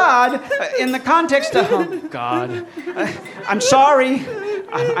thank God in the context of, oh, God. I'm sorry.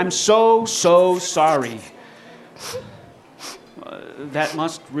 I'm so sorry. That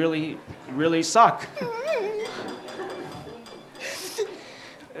must really, really suck.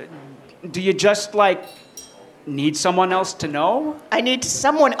 Do you just, need someone else to know? I need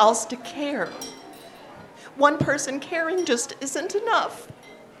someone else to care. one person caring just isn't enough.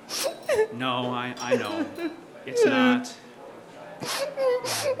 No, I know. It's not.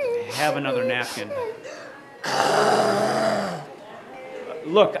 Have another napkin.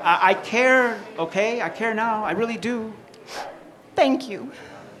 Look, I care, okay? I care now. I really do. Thank you.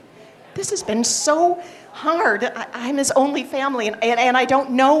 This has been so hard. I'm his only family, and I don't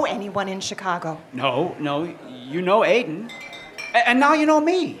know anyone in Chicago. No, you know Aiden. And now you know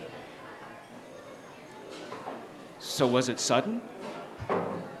me. So was it sudden?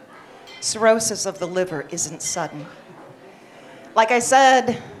 Cirrhosis of the liver isn't sudden. Like I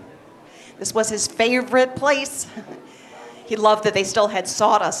said, this was his favorite place. He loved that they still had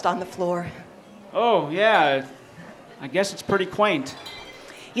sawdust on the floor. Oh, yeah. I guess it's pretty quaint.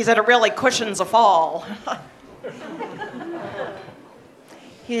 He said it really cushions a fall.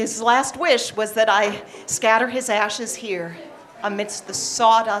 His last wish was that I scatter his ashes here amidst the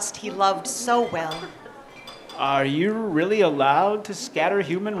sawdust he loved so well. Are you really allowed to scatter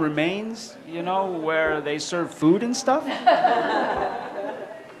human remains, where they serve food and stuff?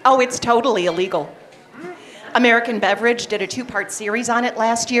 Oh, it's totally illegal. American Beverage did a 2-part series on it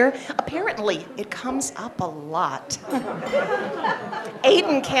last year. Apparently, it comes up a lot.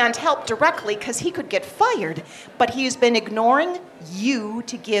 Aiden can't help directly because he could get fired, but he's been ignoring you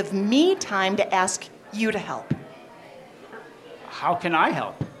to give me time to ask you to help. How can I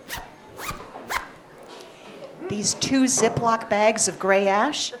help? These 2 Ziploc bags of gray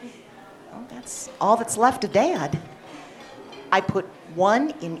ash, well, that's all that's left of Dad. I put one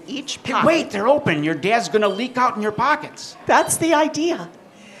in each pocket. Wait, they're open. Your dad's gonna leak out in your pockets. That's the idea.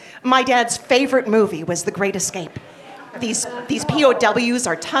 My dad's favorite movie was The Great Escape. These POWs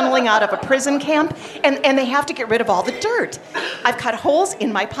are tunneling out of a prison camp, and they have to get rid of all the dirt. I've cut holes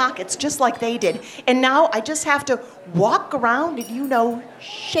in my pockets just like they did, and now I just have to walk around and,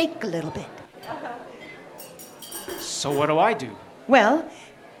 shake a little bit. So what do I do? Well,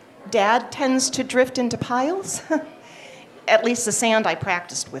 Dad tends to drift into piles. At least the sand I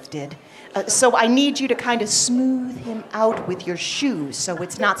practiced with did. So I need you to kind of smooth him out with your shoes so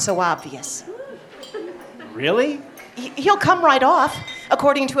it's not so obvious. Really? He'll come right off,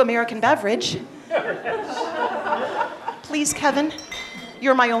 according to American Beverage. Please, Kevin,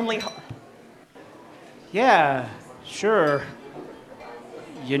 you're my only hope. Yeah, sure.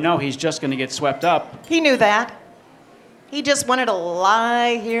 He's just gonna get swept up. He knew that. He just wanted to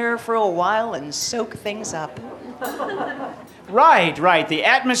lie here for a while and soak things up. Right. The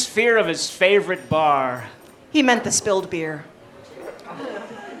atmosphere of his favorite bar. He meant the spilled beer.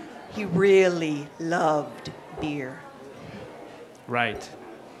 He really loved beer. Right.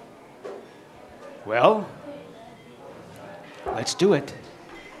 Well, let's do it.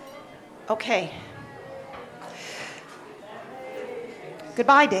 Okay.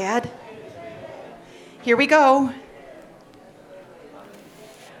 Goodbye, Dad. Here we go.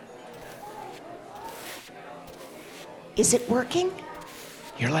 Is it working?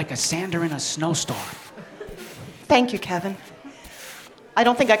 You're like a sander in a snowstorm. Thank you, Kevin. I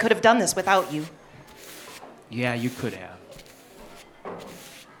don't think I could have done this without you. Yeah, you could have.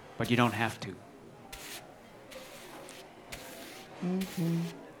 But you don't have to.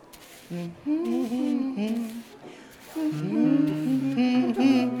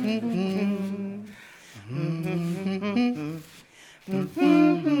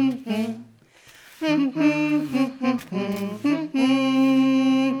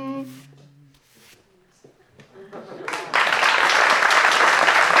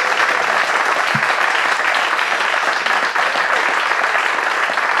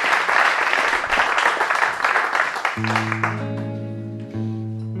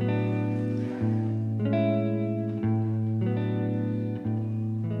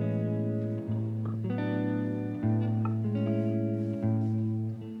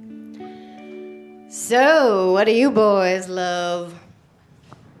 So, what do you boys love?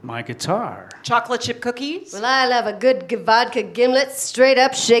 My guitar. Chocolate chip cookies? Well, I love a good vodka gimlet, straight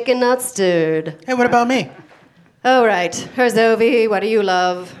up shaken, not stirred. Hey, what about me? Oh, right. Herzovi, what do you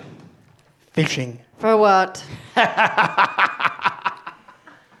love? Fishing. For what?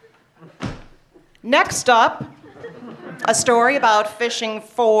 Next up, a story about fishing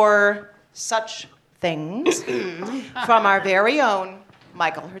for such things from our very own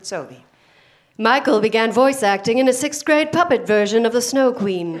Michael Herzovi. Michael began voice acting in a 6th grade puppet version of the Snow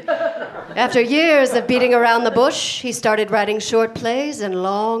Queen. After years of beating around the bush, he started writing short plays and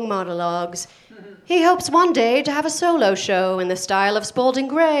long monologues. He hopes one day to have a solo show in the style of Spalding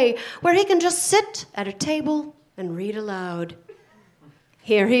Gray, where he can just sit at a table and read aloud.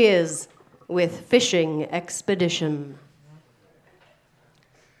 Here he is with Fishing Expedition.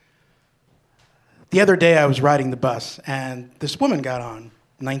 The other day I was riding the bus, and this woman got on,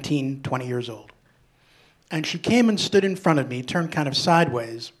 19, 20 years old. And she came and stood in front of me, turned kind of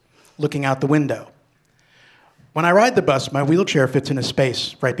sideways, looking out the window. When I ride the bus, my wheelchair fits in a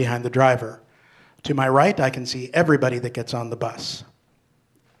space right behind the driver. To my right, I can see everybody that gets on the bus.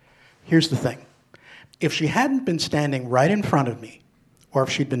 Here's the thing. If she hadn't been standing right in front of me, or if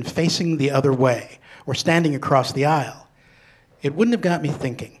she'd been facing the other way, or standing across the aisle, it wouldn't have got me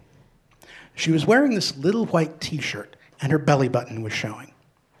thinking. She was wearing this little white t-shirt, and her belly button was showing.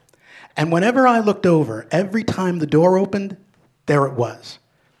 And whenever I looked over, every time the door opened, there it was.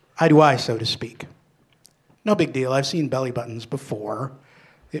 Eye to eye, so to speak. No big deal. I've seen belly buttons before.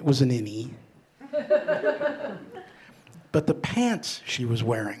 It was an innie. But the pants she was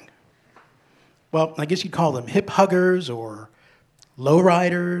wearing, well, I guess you'd call them hip huggers or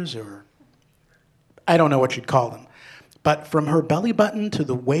lowriders, or I don't know what you'd call them. But from her belly button to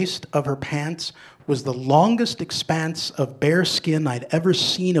the waist of her pants was the longest expanse of bare skin I'd ever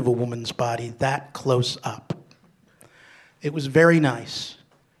seen of a woman's body that close up. It was very nice,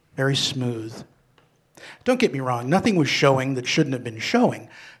 very smooth. Don't get me wrong, nothing was showing that shouldn't have been showing.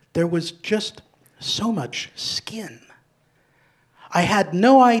 There was just so much skin. I had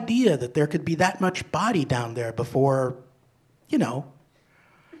no idea that there could be that much body down there before,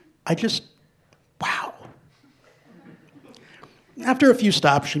 wow. After a few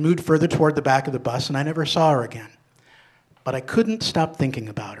stops, she moved further toward the back of the bus, and I never saw her again. But I couldn't stop thinking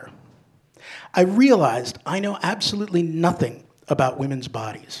about her. I realized I know absolutely nothing about women's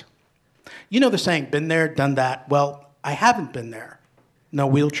bodies. You know the saying, been there, done that? Well, I haven't been there. No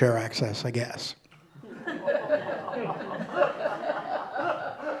wheelchair access, I guess.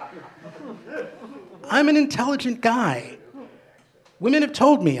 I'm an intelligent guy. Women have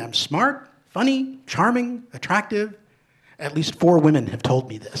told me I'm smart, funny, charming, attractive. At least 4 women have told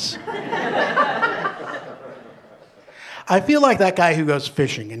me this. I feel like that guy who goes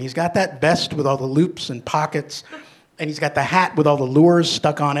fishing, and he's got that vest with all the loops and pockets, and he's got the hat with all the lures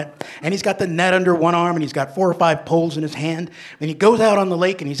stuck on it, and he's got the net under one arm, and he's got 4 or 5 poles in his hand, and he goes out on the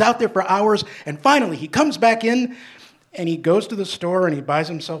lake, and he's out there for hours, and finally he comes back in, and he goes to the store, and he buys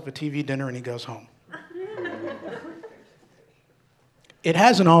himself a TV dinner, and he goes home. It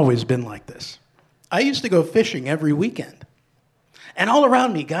hasn't always been like this. I used to go fishing every weekend. And all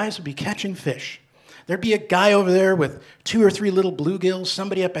around me, guys would be catching fish. There'd be a guy over there with 2 or 3 little bluegills.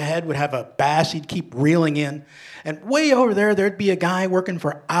 Somebody up ahead would have a bass he'd keep reeling in. And way over there, there'd be a guy working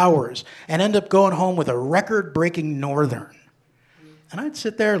for hours and end up going home with a record-breaking northern. And I'd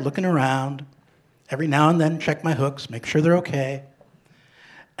sit there looking around, every now and then check my hooks, make sure they're okay.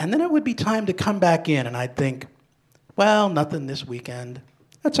 And then it would be time to come back in, and I'd think, well, nothing this weekend.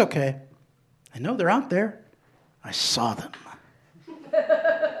 That's okay. I know they're out there. I saw them.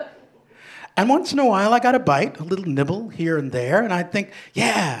 And once in a while, I got a bite, a little nibble here and there, and I'd think,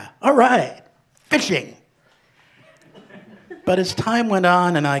 yeah, all right, fishing. But as time went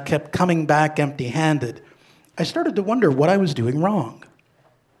on and I kept coming back empty-handed, I started to wonder what I was doing wrong.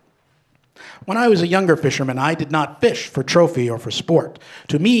 When I was a younger fisherman, I did not fish for trophy or for sport.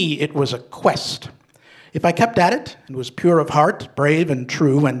 To me, it was a quest. If I kept at it and was pure of heart, brave and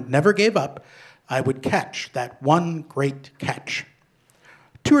true, and never gave up, I would catch that one great catch.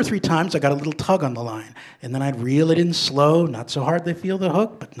 2 or 3 times I got a little tug on the line, and then I'd reel it in slow, not so hard they feel the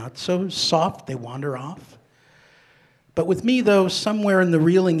hook, but not so soft they wander off. But with me, though, somewhere in the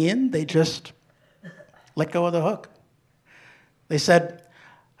reeling in, they just let go of the hook. They said,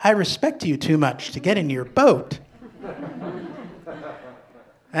 I respect you too much to get in your boat.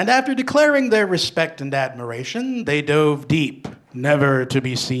 And after declaring their respect and admiration, they dove deep, never to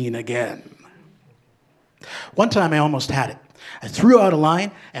be seen again. One time I almost had it. I threw out a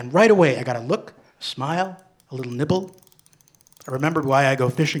line, and right away I got a look, a smile, a little nibble. I remembered why I go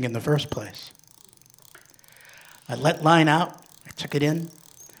fishing in the first place. I let line out, I took it in.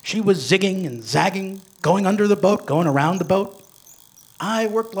 She was zigging and zagging, going under the boat, going around the boat. I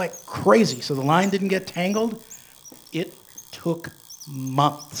worked like crazy so the line didn't get tangled. It took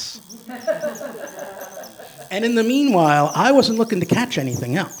months. And in the meanwhile, I wasn't looking to catch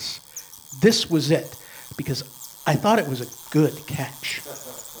anything else. This was it, because I thought it was a good catch.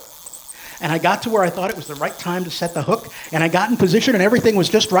 And I got to where I thought it was the right time to set the hook, and I got in position and everything was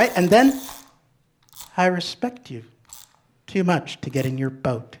just right, and then I respect you too much to get in your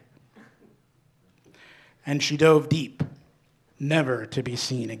boat. And she dove deep, never to be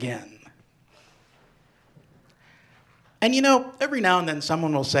seen again. And every now and then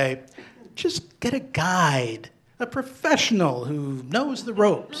someone will say, just get a guide, a professional who knows the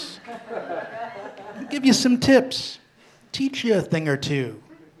ropes. I'll give you some tips, teach you a thing or two.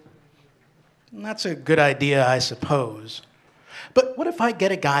 That's a good idea, I suppose. But what if I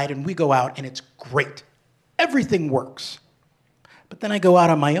get a guide and we go out and it's great? Everything works. But then I go out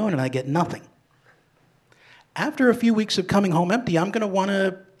on my own and I get nothing. After a few weeks of coming home empty, I'm going to want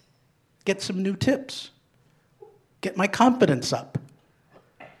to get some new tips, get my confidence up.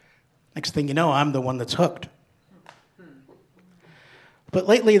 Next thing you know, I'm the one that's hooked. But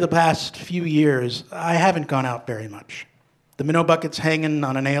lately, the past few years, I haven't gone out very much. The minnow bucket's hanging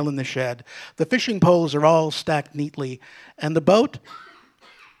on a nail in the shed. The fishing poles are all stacked neatly. And the boat?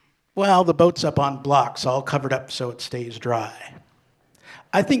 Well, the boat's up on blocks, all covered up so it stays dry.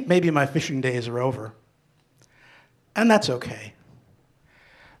 I think maybe my fishing days are over. And that's okay.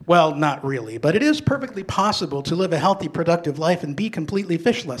 Well, not really, but it is perfectly possible to live a healthy, productive life and be completely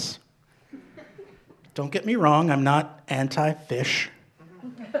fishless. Don't get me wrong, I'm not anti-fish.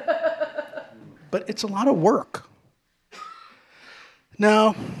 But it's a lot of work.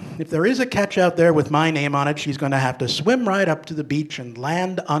 Now, if there is a catch out there with my name on it, she's going to have to swim right up to the beach and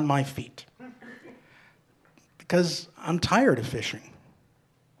land on my feet. Because I'm tired of fishing.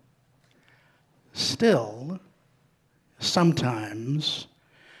 Still, sometimes,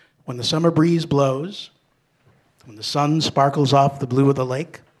 when the summer breeze blows, when the sun sparkles off the blue of the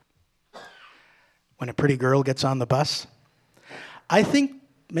lake, when a pretty girl gets on the bus, I think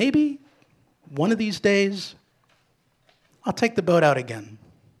maybe one of these days, I'll take the boat out again.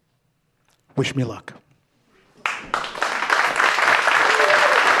 Wish me luck.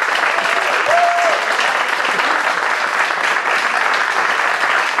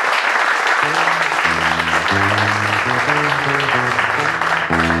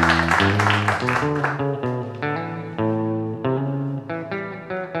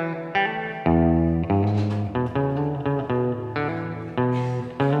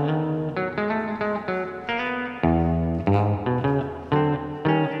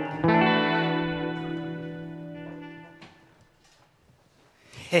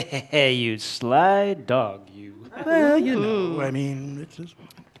 Hey, you sly dog, you. Well, you know, I mean, it's just...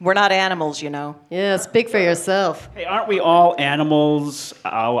 We're not animals, you know. Yeah, speak for yourself. Hey, aren't we all animals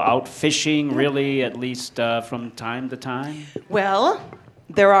out fishing, really, at least from time to time? Well,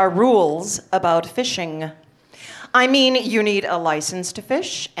 there are rules about fishing. I mean, you need a license to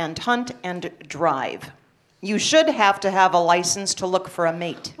fish and hunt and drive. You should have to have a license to look for a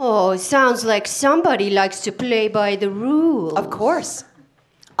mate. Oh, sounds like somebody likes to play by the rules. Of course.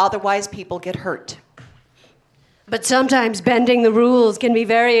 Otherwise, people get hurt. But sometimes bending the rules can be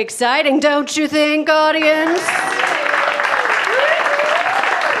very exciting, don't you think, audience?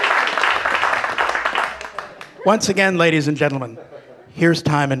 Once again, ladies and gentlemen, here's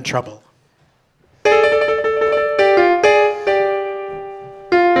Time and Trouble.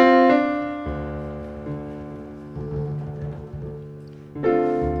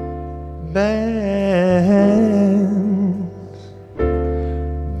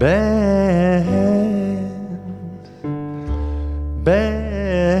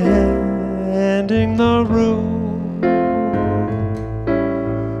 Bending the rule,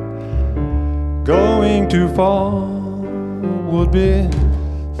 going too far would be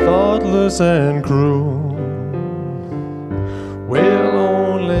thoughtless and cruel. We'll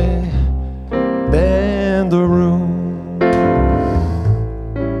only bend the rule.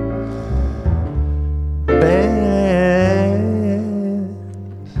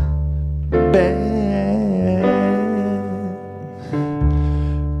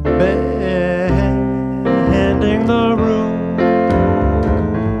 Bending the rule.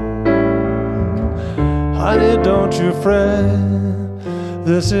 Honey, don't you fret,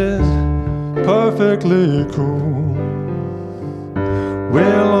 this is perfectly cool.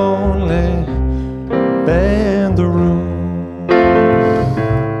 We'll only bend the rule.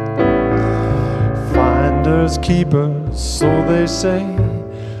 Finders keepers, so they say.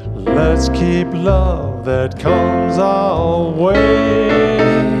 Let's keep love that comes our way.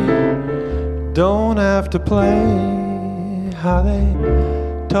 Don't have to play how they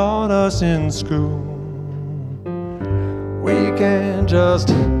taught us in school. We can just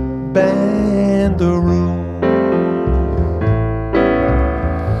bend the rule.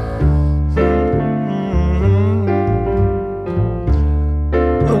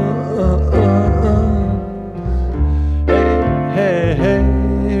 Hey, hey,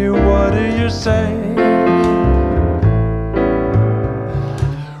 hey, what do you say?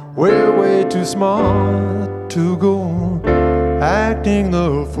 We're way too smart to go acting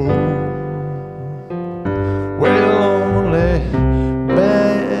the fool. We'll only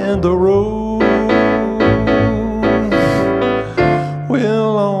bend the rules.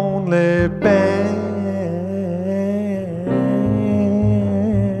 We'll only bend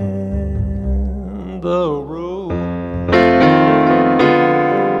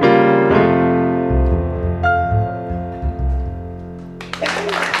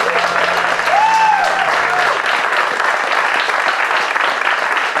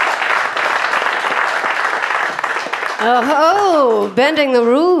Oh, bending the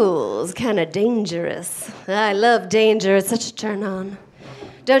rules. Kind of dangerous. I love danger. It's such a turn on.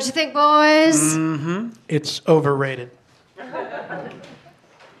 Don't you think, boys? Mm-hmm. It's overrated.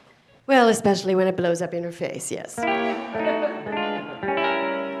 Well, especially when it blows up in her face, yes.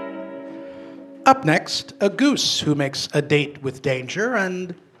 Up next, a goose who makes a date with danger,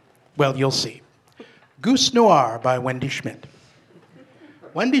 and, well, you'll see. Goose Noir by Wendy Schmidt.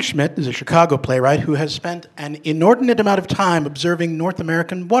 Wendy Schmidt is a Chicago playwright who has spent an inordinate amount of time observing North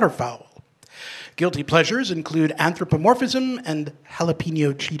American waterfowl. Guilty pleasures include anthropomorphism and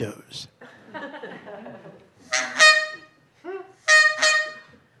jalapeno Cheetos.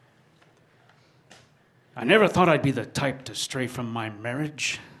 I never thought I'd be the type to stray from my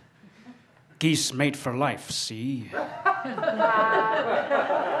marriage. Geese mate for life, see?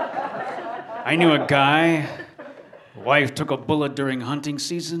 I knew a guy. Wife took a bullet during hunting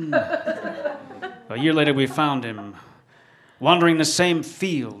season. A year later, we found him, wandering the same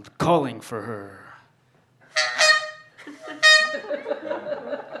field, calling for her.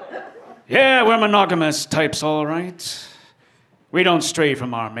 Yeah, we're monogamous types, all right. We don't stray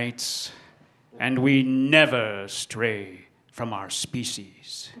from our mates, and we never stray from our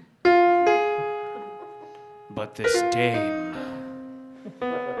species. But this dame.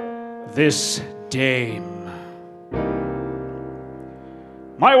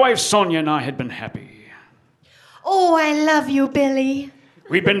 My wife Sonia and I had been happy. Oh, I love you, Billy.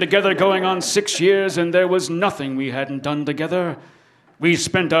 We'd been together going on 6 years, and there was nothing we hadn't done together. We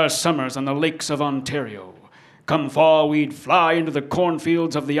spent our summers on the lakes of Ontario. Come fall, we'd fly into the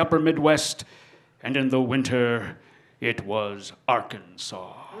cornfields of the upper Midwest, and in the winter, it was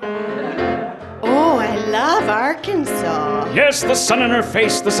Arkansas. Oh, I love Arkansas. Yes, the sun in her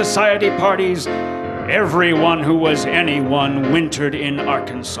face, the society parties. Everyone who was anyone wintered in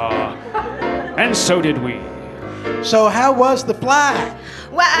Arkansas. And so did we. So how was the fly?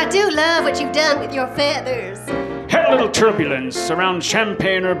 Well, I do love what you've done with your feathers. Had a little turbulence around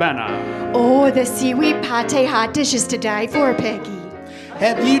Champaign-Urbana. Oh, the seaweed pate hot dishes to die for, Peggy.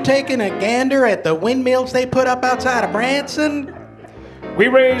 Have you taken a gander at the windmills they put up outside of Branson? We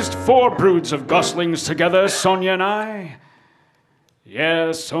raised 4 broods of goslings together, Sonia and I.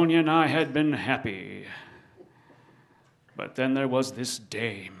 Yes, Sonia and I had been happy. But then there was this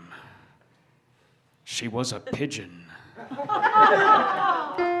dame. She was a pigeon.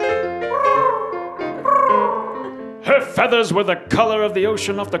 Her feathers were the color of the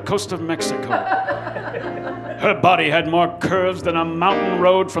ocean off the coast of Mexico. Her body had more curves than a mountain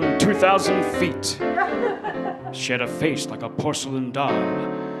road from 2,000 feet. She had a face like a porcelain doll.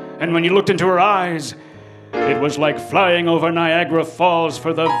 And when you looked into her eyes, it was like flying over Niagara Falls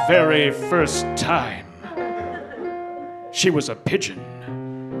for the very first time. She was a pigeon,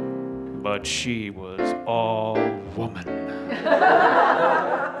 but she was all woman.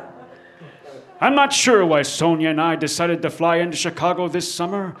 I'm not sure why Sonia and I decided to fly into Chicago this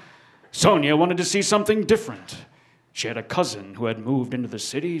summer. Sonia wanted to see something different. She had a cousin who had moved into the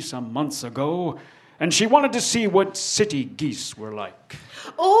city some months ago, and she wanted to see what city geese were like.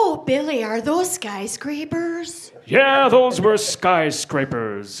 Oh, Billy, are those skyscrapers? Yeah, those were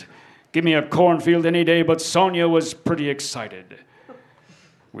skyscrapers. Give me a cornfield any day, but Sonia was pretty excited.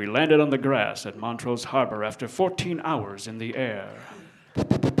 We landed on the grass at Montrose Harbor after 14 hours in the air.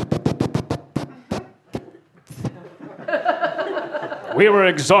 We were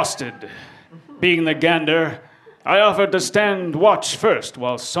exhausted. Being the gander, I offered to stand watch first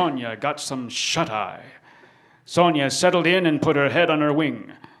while Sonia got some shut-eye. Sonia settled in and put her head on her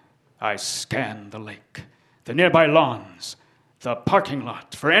wing. I scanned the lake, the nearby lawns, the parking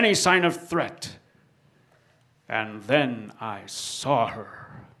lot for any sign of threat. And then I saw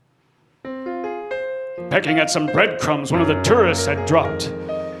her. Pecking at some breadcrumbs one of the tourists had dropped.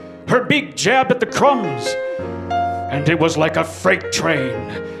 Her beak jabbed at the crumbs, and it was like a freight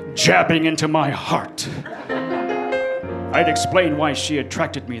train jabbing into my heart. I'd explain why she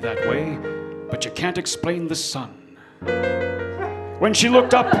attracted me that way, but you can't explain the sun. When she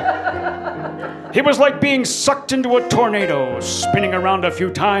looked up, it was like being sucked into a tornado, spinning around a few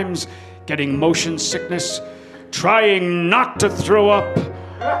times, getting motion sickness, trying not to throw up,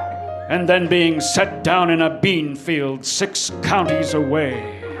 and then being set down in a bean field 6 counties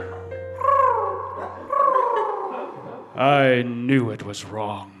away. I knew it was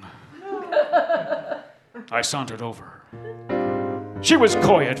wrong. I sauntered over. She was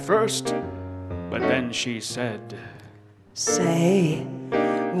coy at first, but then she said, Say,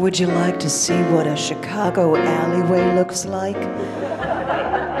 would you like to see what a Chicago alleyway looks like?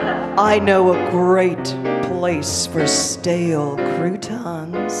 I know a great place for stale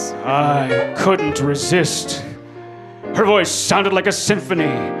croutons. I couldn't resist. Her voice sounded like a symphony,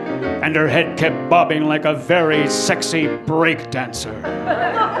 and her head kept bobbing like a very sexy break dancer.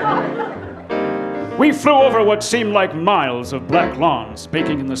 We flew over what seemed like miles of black lawns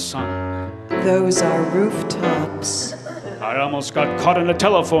baking in the sun. Those are rooftops. I almost got caught in a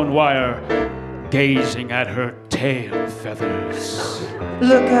telephone wire, gazing at her tail feathers.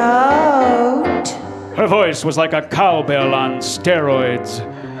 Look out! Her voice was like a cowbell on steroids.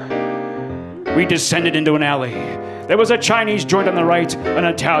 We descended into an alley. There was a Chinese joint on the right, an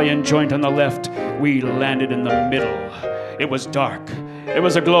Italian joint on the left. We landed in the middle. It was dark. There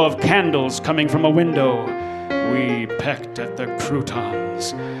was a glow of candles coming from a window. We pecked at the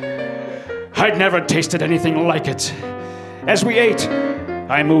croutons. I'd never tasted anything like it. As we ate,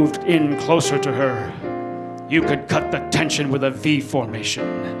 I moved in closer to her. You could cut the tension with a V formation.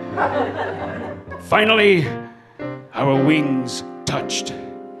 Finally, our wings touched.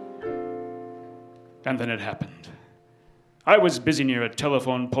 And then it happened. I was busy near a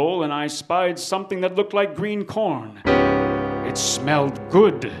telephone pole and I spied something that looked like green corn. It smelled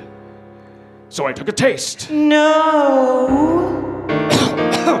good. So I took a taste. No!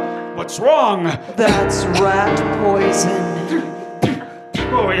 What's wrong? That's rat poison.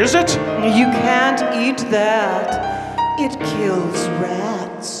 Oh, is it? You can't eat that. It kills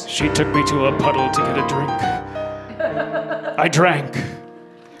rats. She took me to a puddle to get a drink. I drank.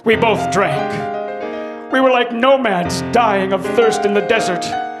 We both drank. We were like nomads dying of thirst in the desert.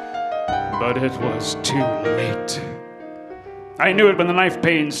 But it was too late. I knew it when the knife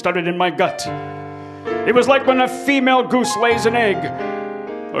pain started in my gut. It was like when a female goose lays an egg.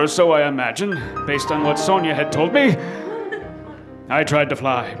 Or so I imagine, based on what Sonia had told me. I tried to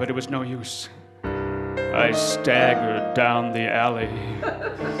fly, but it was no use. I staggered down the alley.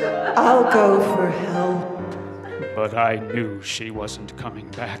 I'll go for help. But I knew she wasn't coming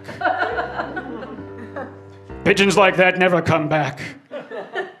back. Pigeons like that never come back,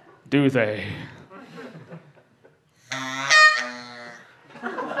 do they?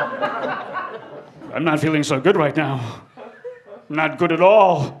 I'm not feeling so good right now. Not good at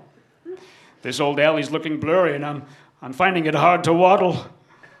all. This old alley's looking blurry, and I'm finding it hard to waddle.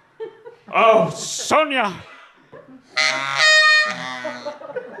 Oh, Sonia!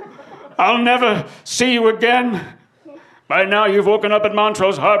 I'll never see you again. By now you've woken up at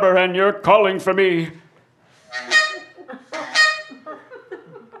Montrose Harbor and you're calling for me.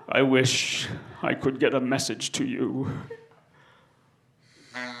 I wish I could get a message to you.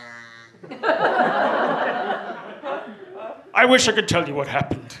 I wish I could tell you what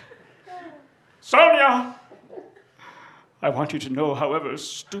happened. Sonia! I want you to know, however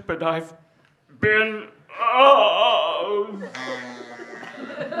stupid I've been. Oh.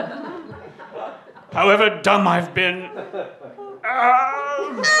 However dumb I've been.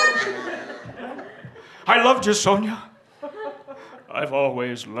 I loved you, Sonia. I've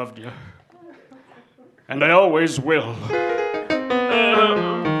always loved you. And I always will.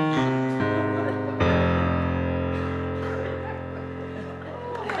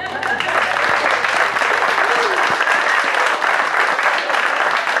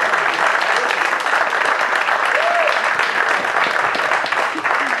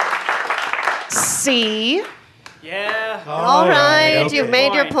 C. Yeah. All right, okay. you've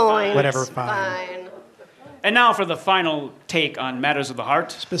made your point. Whatever, fine. And now for the final take on matters of the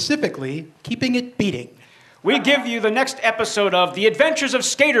heart. Specifically, keeping it beating. We give you the next episode of The Adventures of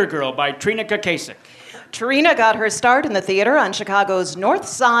Skater Girl by Trina Kakasik. Trina got her start in the theater on Chicago's North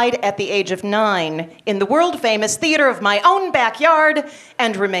Side at the age of 9 in the world-famous theater of my own backyard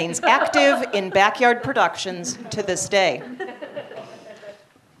and remains active in backyard productions to this day.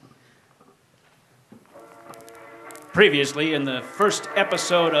 Previously, in the first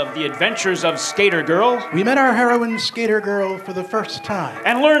episode of The Adventures of Skater Girl, We met our heroine, Skater Girl, for the first time.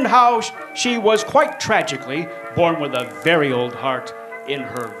 and learned how she was quite tragically born with a very old heart in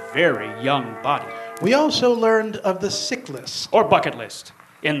her very young body. We also learned of the sick list. Or bucket list.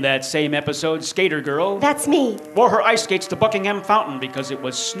 In that same episode, Skater Girl That's me. wore her ice skates to Buckingham Fountain because it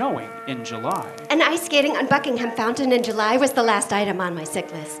was snowing in July. And ice skating on Buckingham Fountain in July was the last item on my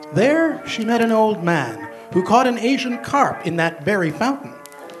sick list. There, she met an old man who caught an Asian carp in that very fountain.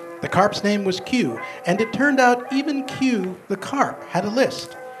 The carp's name was Q, and it turned out even Q, the carp, had a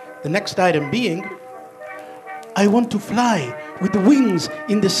list. The next item being, I want to fly with the wings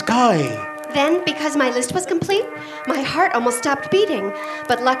in the sky. Then, because my list was complete, my heart almost stopped beating.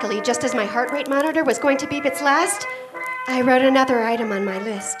 But luckily, just as my heart rate monitor was going to beep its last, I wrote another item on my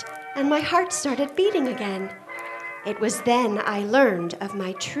list, and my heart started beating again. It was then I learned of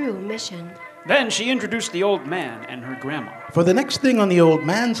my true mission. Then she introduced the old man and her grandma. For the next thing on the old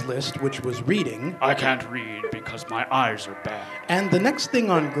man's list, which was reading, I can't read because my eyes are bad. and the next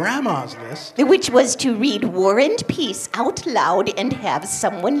thing on grandma's list, Which was to read War and Peace out loud and have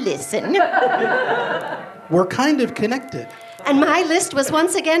someone listen. were kind of connected. And my list was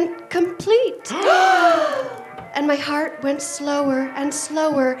once again complete. And my heart went slower and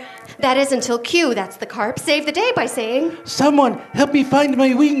slower. That is until Q, that's the carp, saved the day by saying, Someone help me find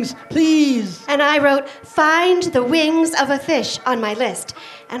my wings, please. and I wrote, find the wings of a fish on my list.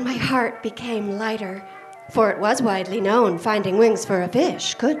 And my heart became lighter. For it was widely known finding wings for a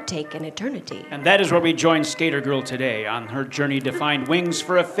fish could take an eternity. And that is where we join Skater Girl today on her journey to find wings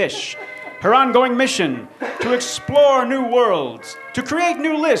for a fish. Her ongoing mission to explore new worlds, to create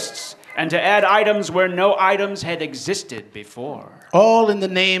new lists, and to add items where no items had existed before. All in the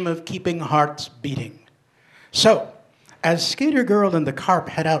name of keeping hearts beating. So, as Skater Girl and the carp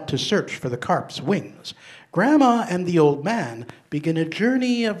head out to search for the carp's wings, Grandma and the old man begin a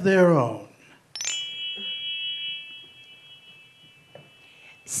journey of their own.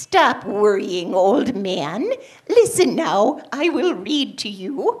 Stop worrying, old man. Listen now, I will read to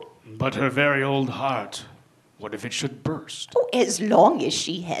you. But her very old heart, what if it should burst? Oh, as long as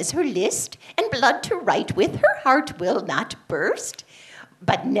she has her list and blood to write with, her heart will not burst.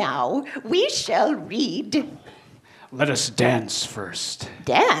 But now we shall read. Let us dance first.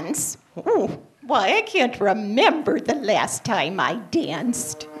 Dance? Oh, why, I can't remember the last time I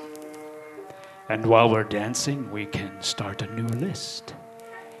danced. And while we're dancing, we can start a new list.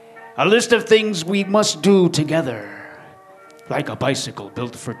 A list of things we must do together. Like a bicycle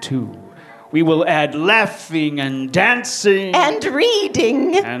built for two. We will add laughing and dancing. And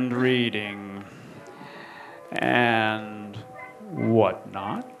reading. And reading. And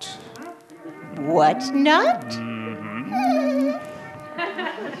whatnot. What not?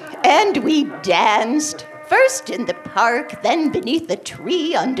 And we danced, first in the park, then beneath a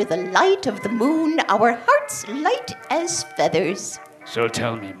tree under the light of the moon, our hearts light as feathers. So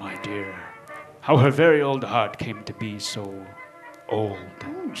tell me, my dear, how her very old heart came to be so old.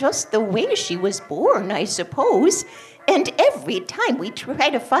 Just the way she was born, I suppose. And every time we try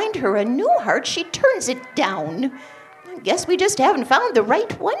to find her a new heart, she turns it down. I guess we just haven't found the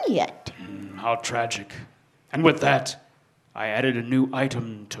right one yet. How tragic. And with that, I added a new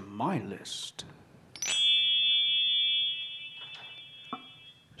item to my list.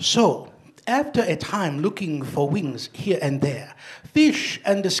 So, after a time looking for wings here and there, Fish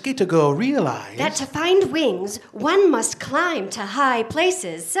and the Skater Girl realize That to find wings, one must climb to high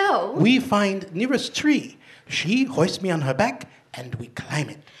places, so... we find nearest tree. She hoists me on her back, and we climb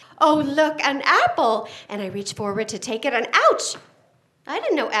it. Oh, look, an apple! And I reach forward to take it, and ouch! I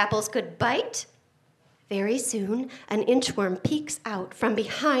didn't know apples could bite. Very soon, an inchworm peeks out from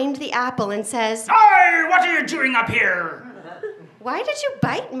behind the apple and says, Hey, what are you doing up here? Why did you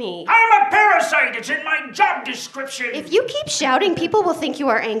bite me? I'm a parasite. It's in my job description. If you keep shouting, people will think you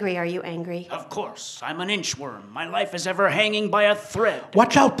are angry. Are you angry? Of course, I'm an inchworm. My life is ever hanging by a thread.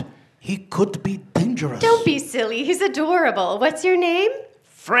 Watch out! He could be dangerous. Don't be silly. He's adorable. What's your name?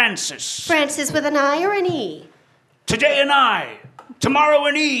 Francis. Francis with an I or an E? Today an I, tomorrow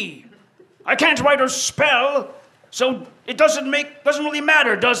an E. I can't write or spell, so it doesn't really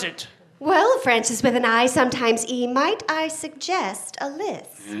matter, does it? Well, Francis with an I, sometimes E. Might I suggest a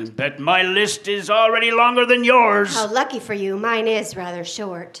list? Bet my list is already longer than yours. How lucky for you. Mine is rather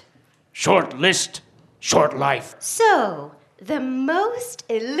short. Short list, short life. So, the most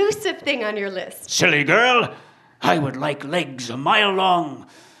elusive thing on your list. Silly girl, I would like legs a mile long,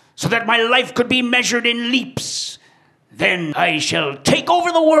 so that my life could be measured in leaps. Then I shall take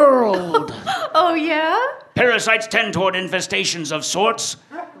over the world. Oh, yeah? Parasites tend toward infestations of sorts.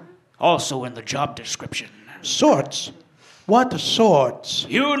 Also in the job description. Sorts? What sorts?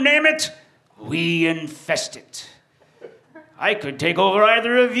 You name it, we infest it. I could take over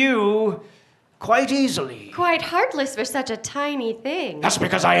either of you quite easily. Quite heartless for such a tiny thing. That's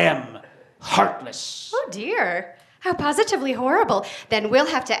because I am heartless. Oh, dear. How positively horrible. Then we'll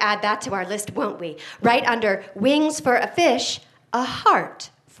have to add that to our list, won't we? Right under wings for a fish, a heart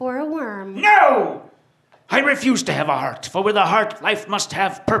for a worm. No! I refuse to have a heart, for with a heart, life must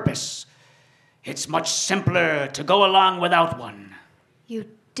have purpose. It's much simpler to go along without one. You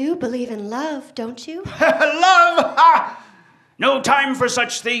do believe in love, don't you? Love! Ha! No time for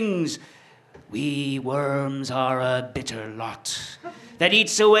such things. We worms are a bitter lot that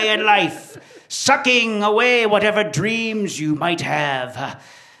eats away at life, sucking away whatever dreams you might have.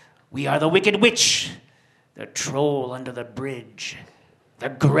 We are the wicked witch, the troll under the bridge, the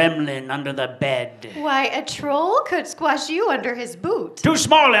gremlin under the bed. Why, a troll could squash you under his boot. Too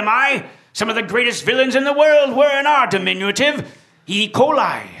small, am I? Some of the greatest villains in the world were in our diminutive. E.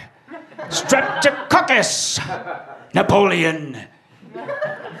 coli, Streptococcus, Napoleon,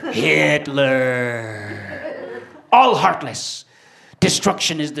 Hitler. All heartless.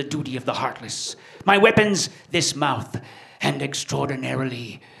 Destruction is the duty of the heartless. My weapons, this mouth, and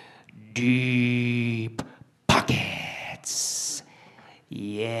extraordinarily deep pockets.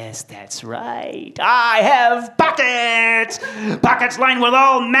 Yes, that's right. I have pockets! Pockets lined with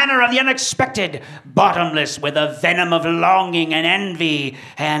all manner of the unexpected, bottomless with the venom of longing and envy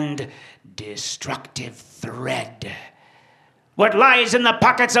and destructive thread. What lies in the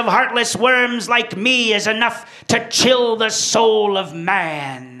pockets of heartless worms like me is enough to chill the soul of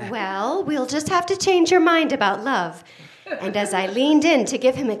man. Well, we'll just have to change your mind about love. And as I leaned in to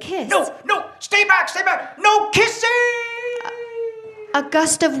give him a kiss... No, stay back, no kissing! A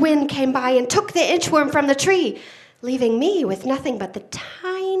gust of wind came by and took the inchworm from the tree, leaving me with nothing but the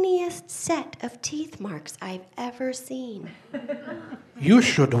tiniest set of teeth marks I've ever seen. You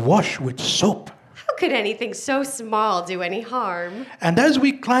should wash with soap. How could anything so small do any harm? And as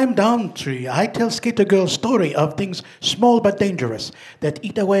we climb down tree, I tell Skater Girl's story of things small but dangerous that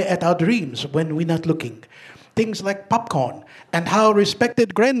eat away at our dreams when we're not looking. Things like popcorn, and how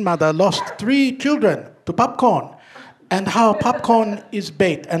respected grandmother lost 3 children to popcorn, and how popcorn is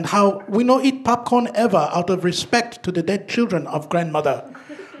bait, and how we no eat popcorn ever out of respect to the dead children of grandmother.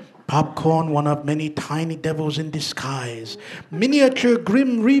 Popcorn, one of many tiny devils in disguise, miniature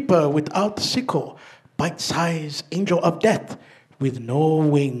grim reaper without sickle, bite-sized angel of death with no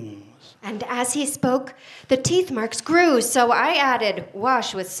wings. And as he spoke, the teeth marks grew, so I added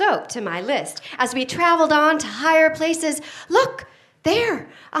wash with soap to my list. As we traveled on to higher places, look, there,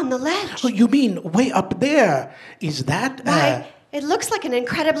 on the ledge. Oh, you mean way up there? Is that... Why, it looks like an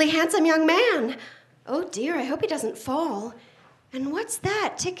incredibly handsome young man. Oh dear, I hope he doesn't fall. And what's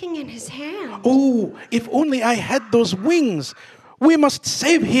that ticking in his hand? Oh, if only I had those wings. We must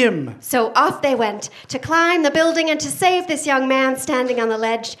save him. So off they went to climb the building and to save this young man standing on the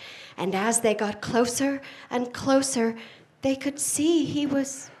ledge. And as they got closer and closer, they could see he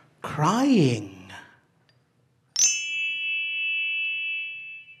was... crying.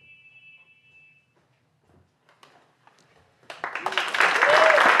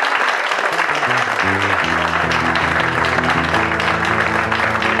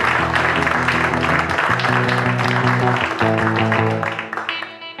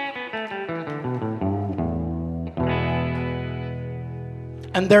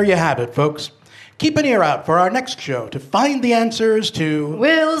 And there you have it, folks. Keep an ear out for our next show to find the answers to...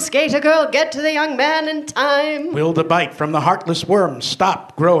 Will Skater Girl get to the young man in time? Will the bite from the heartless worm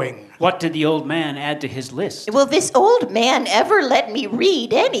stop growing? What did the old man add to his list? Will this old man ever let me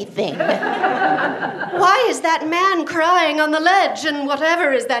read anything? Why is that man crying on the ledge, and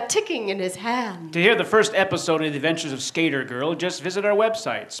whatever is that ticking in his hand? To hear the first episode of The Adventures of Skater Girl, just visit our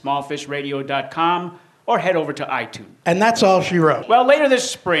website, smallfishradio.com, or head over to iTunes. And that's all she wrote. Well, later this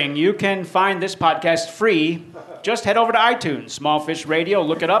spring, you can find this podcast free. Just head over to iTunes, Small Fish Radio,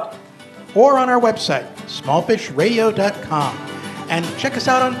 look it up. Or on our website, smallfishradio.com. And check us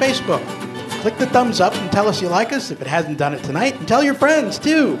out on Facebook. Click the thumbs up and tell us you like us if it hasn't done it tonight. And tell your friends,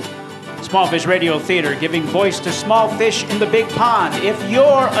 too. Small Fish Radio Theater, giving voice to small fish in the big pond. If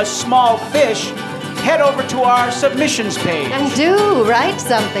you're a small fish, head over to our submissions page. And do write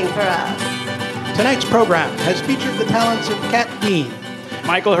something for us. Tonight's program has featured the talents of Kat Dean,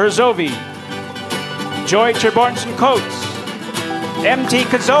 Michael Herzovi, Joy Cherbornson Coates, M.T.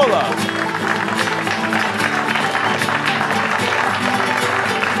 Cazzola,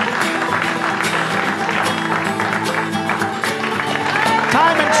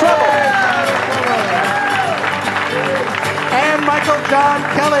 Time and Trouble, and Michael John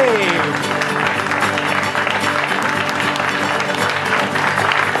Kelly.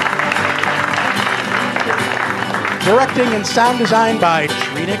 Directing and sound design by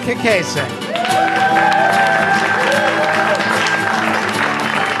Trina Kikese.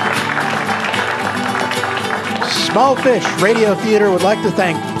 Small Fish Radio Theater would like to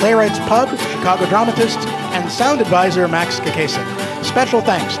thank Playwrights Pub, Chicago Dramatist, and sound advisor Max Kikese. Special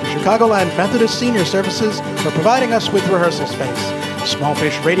thanks to Chicagoland Methodist Senior Services for providing us with rehearsal space. Small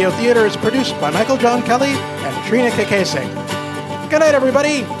Fish Radio Theater is produced by Michael John Kelly and Trina Kikese. Good night,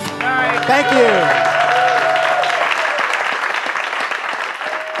 everybody. All right. Thank you.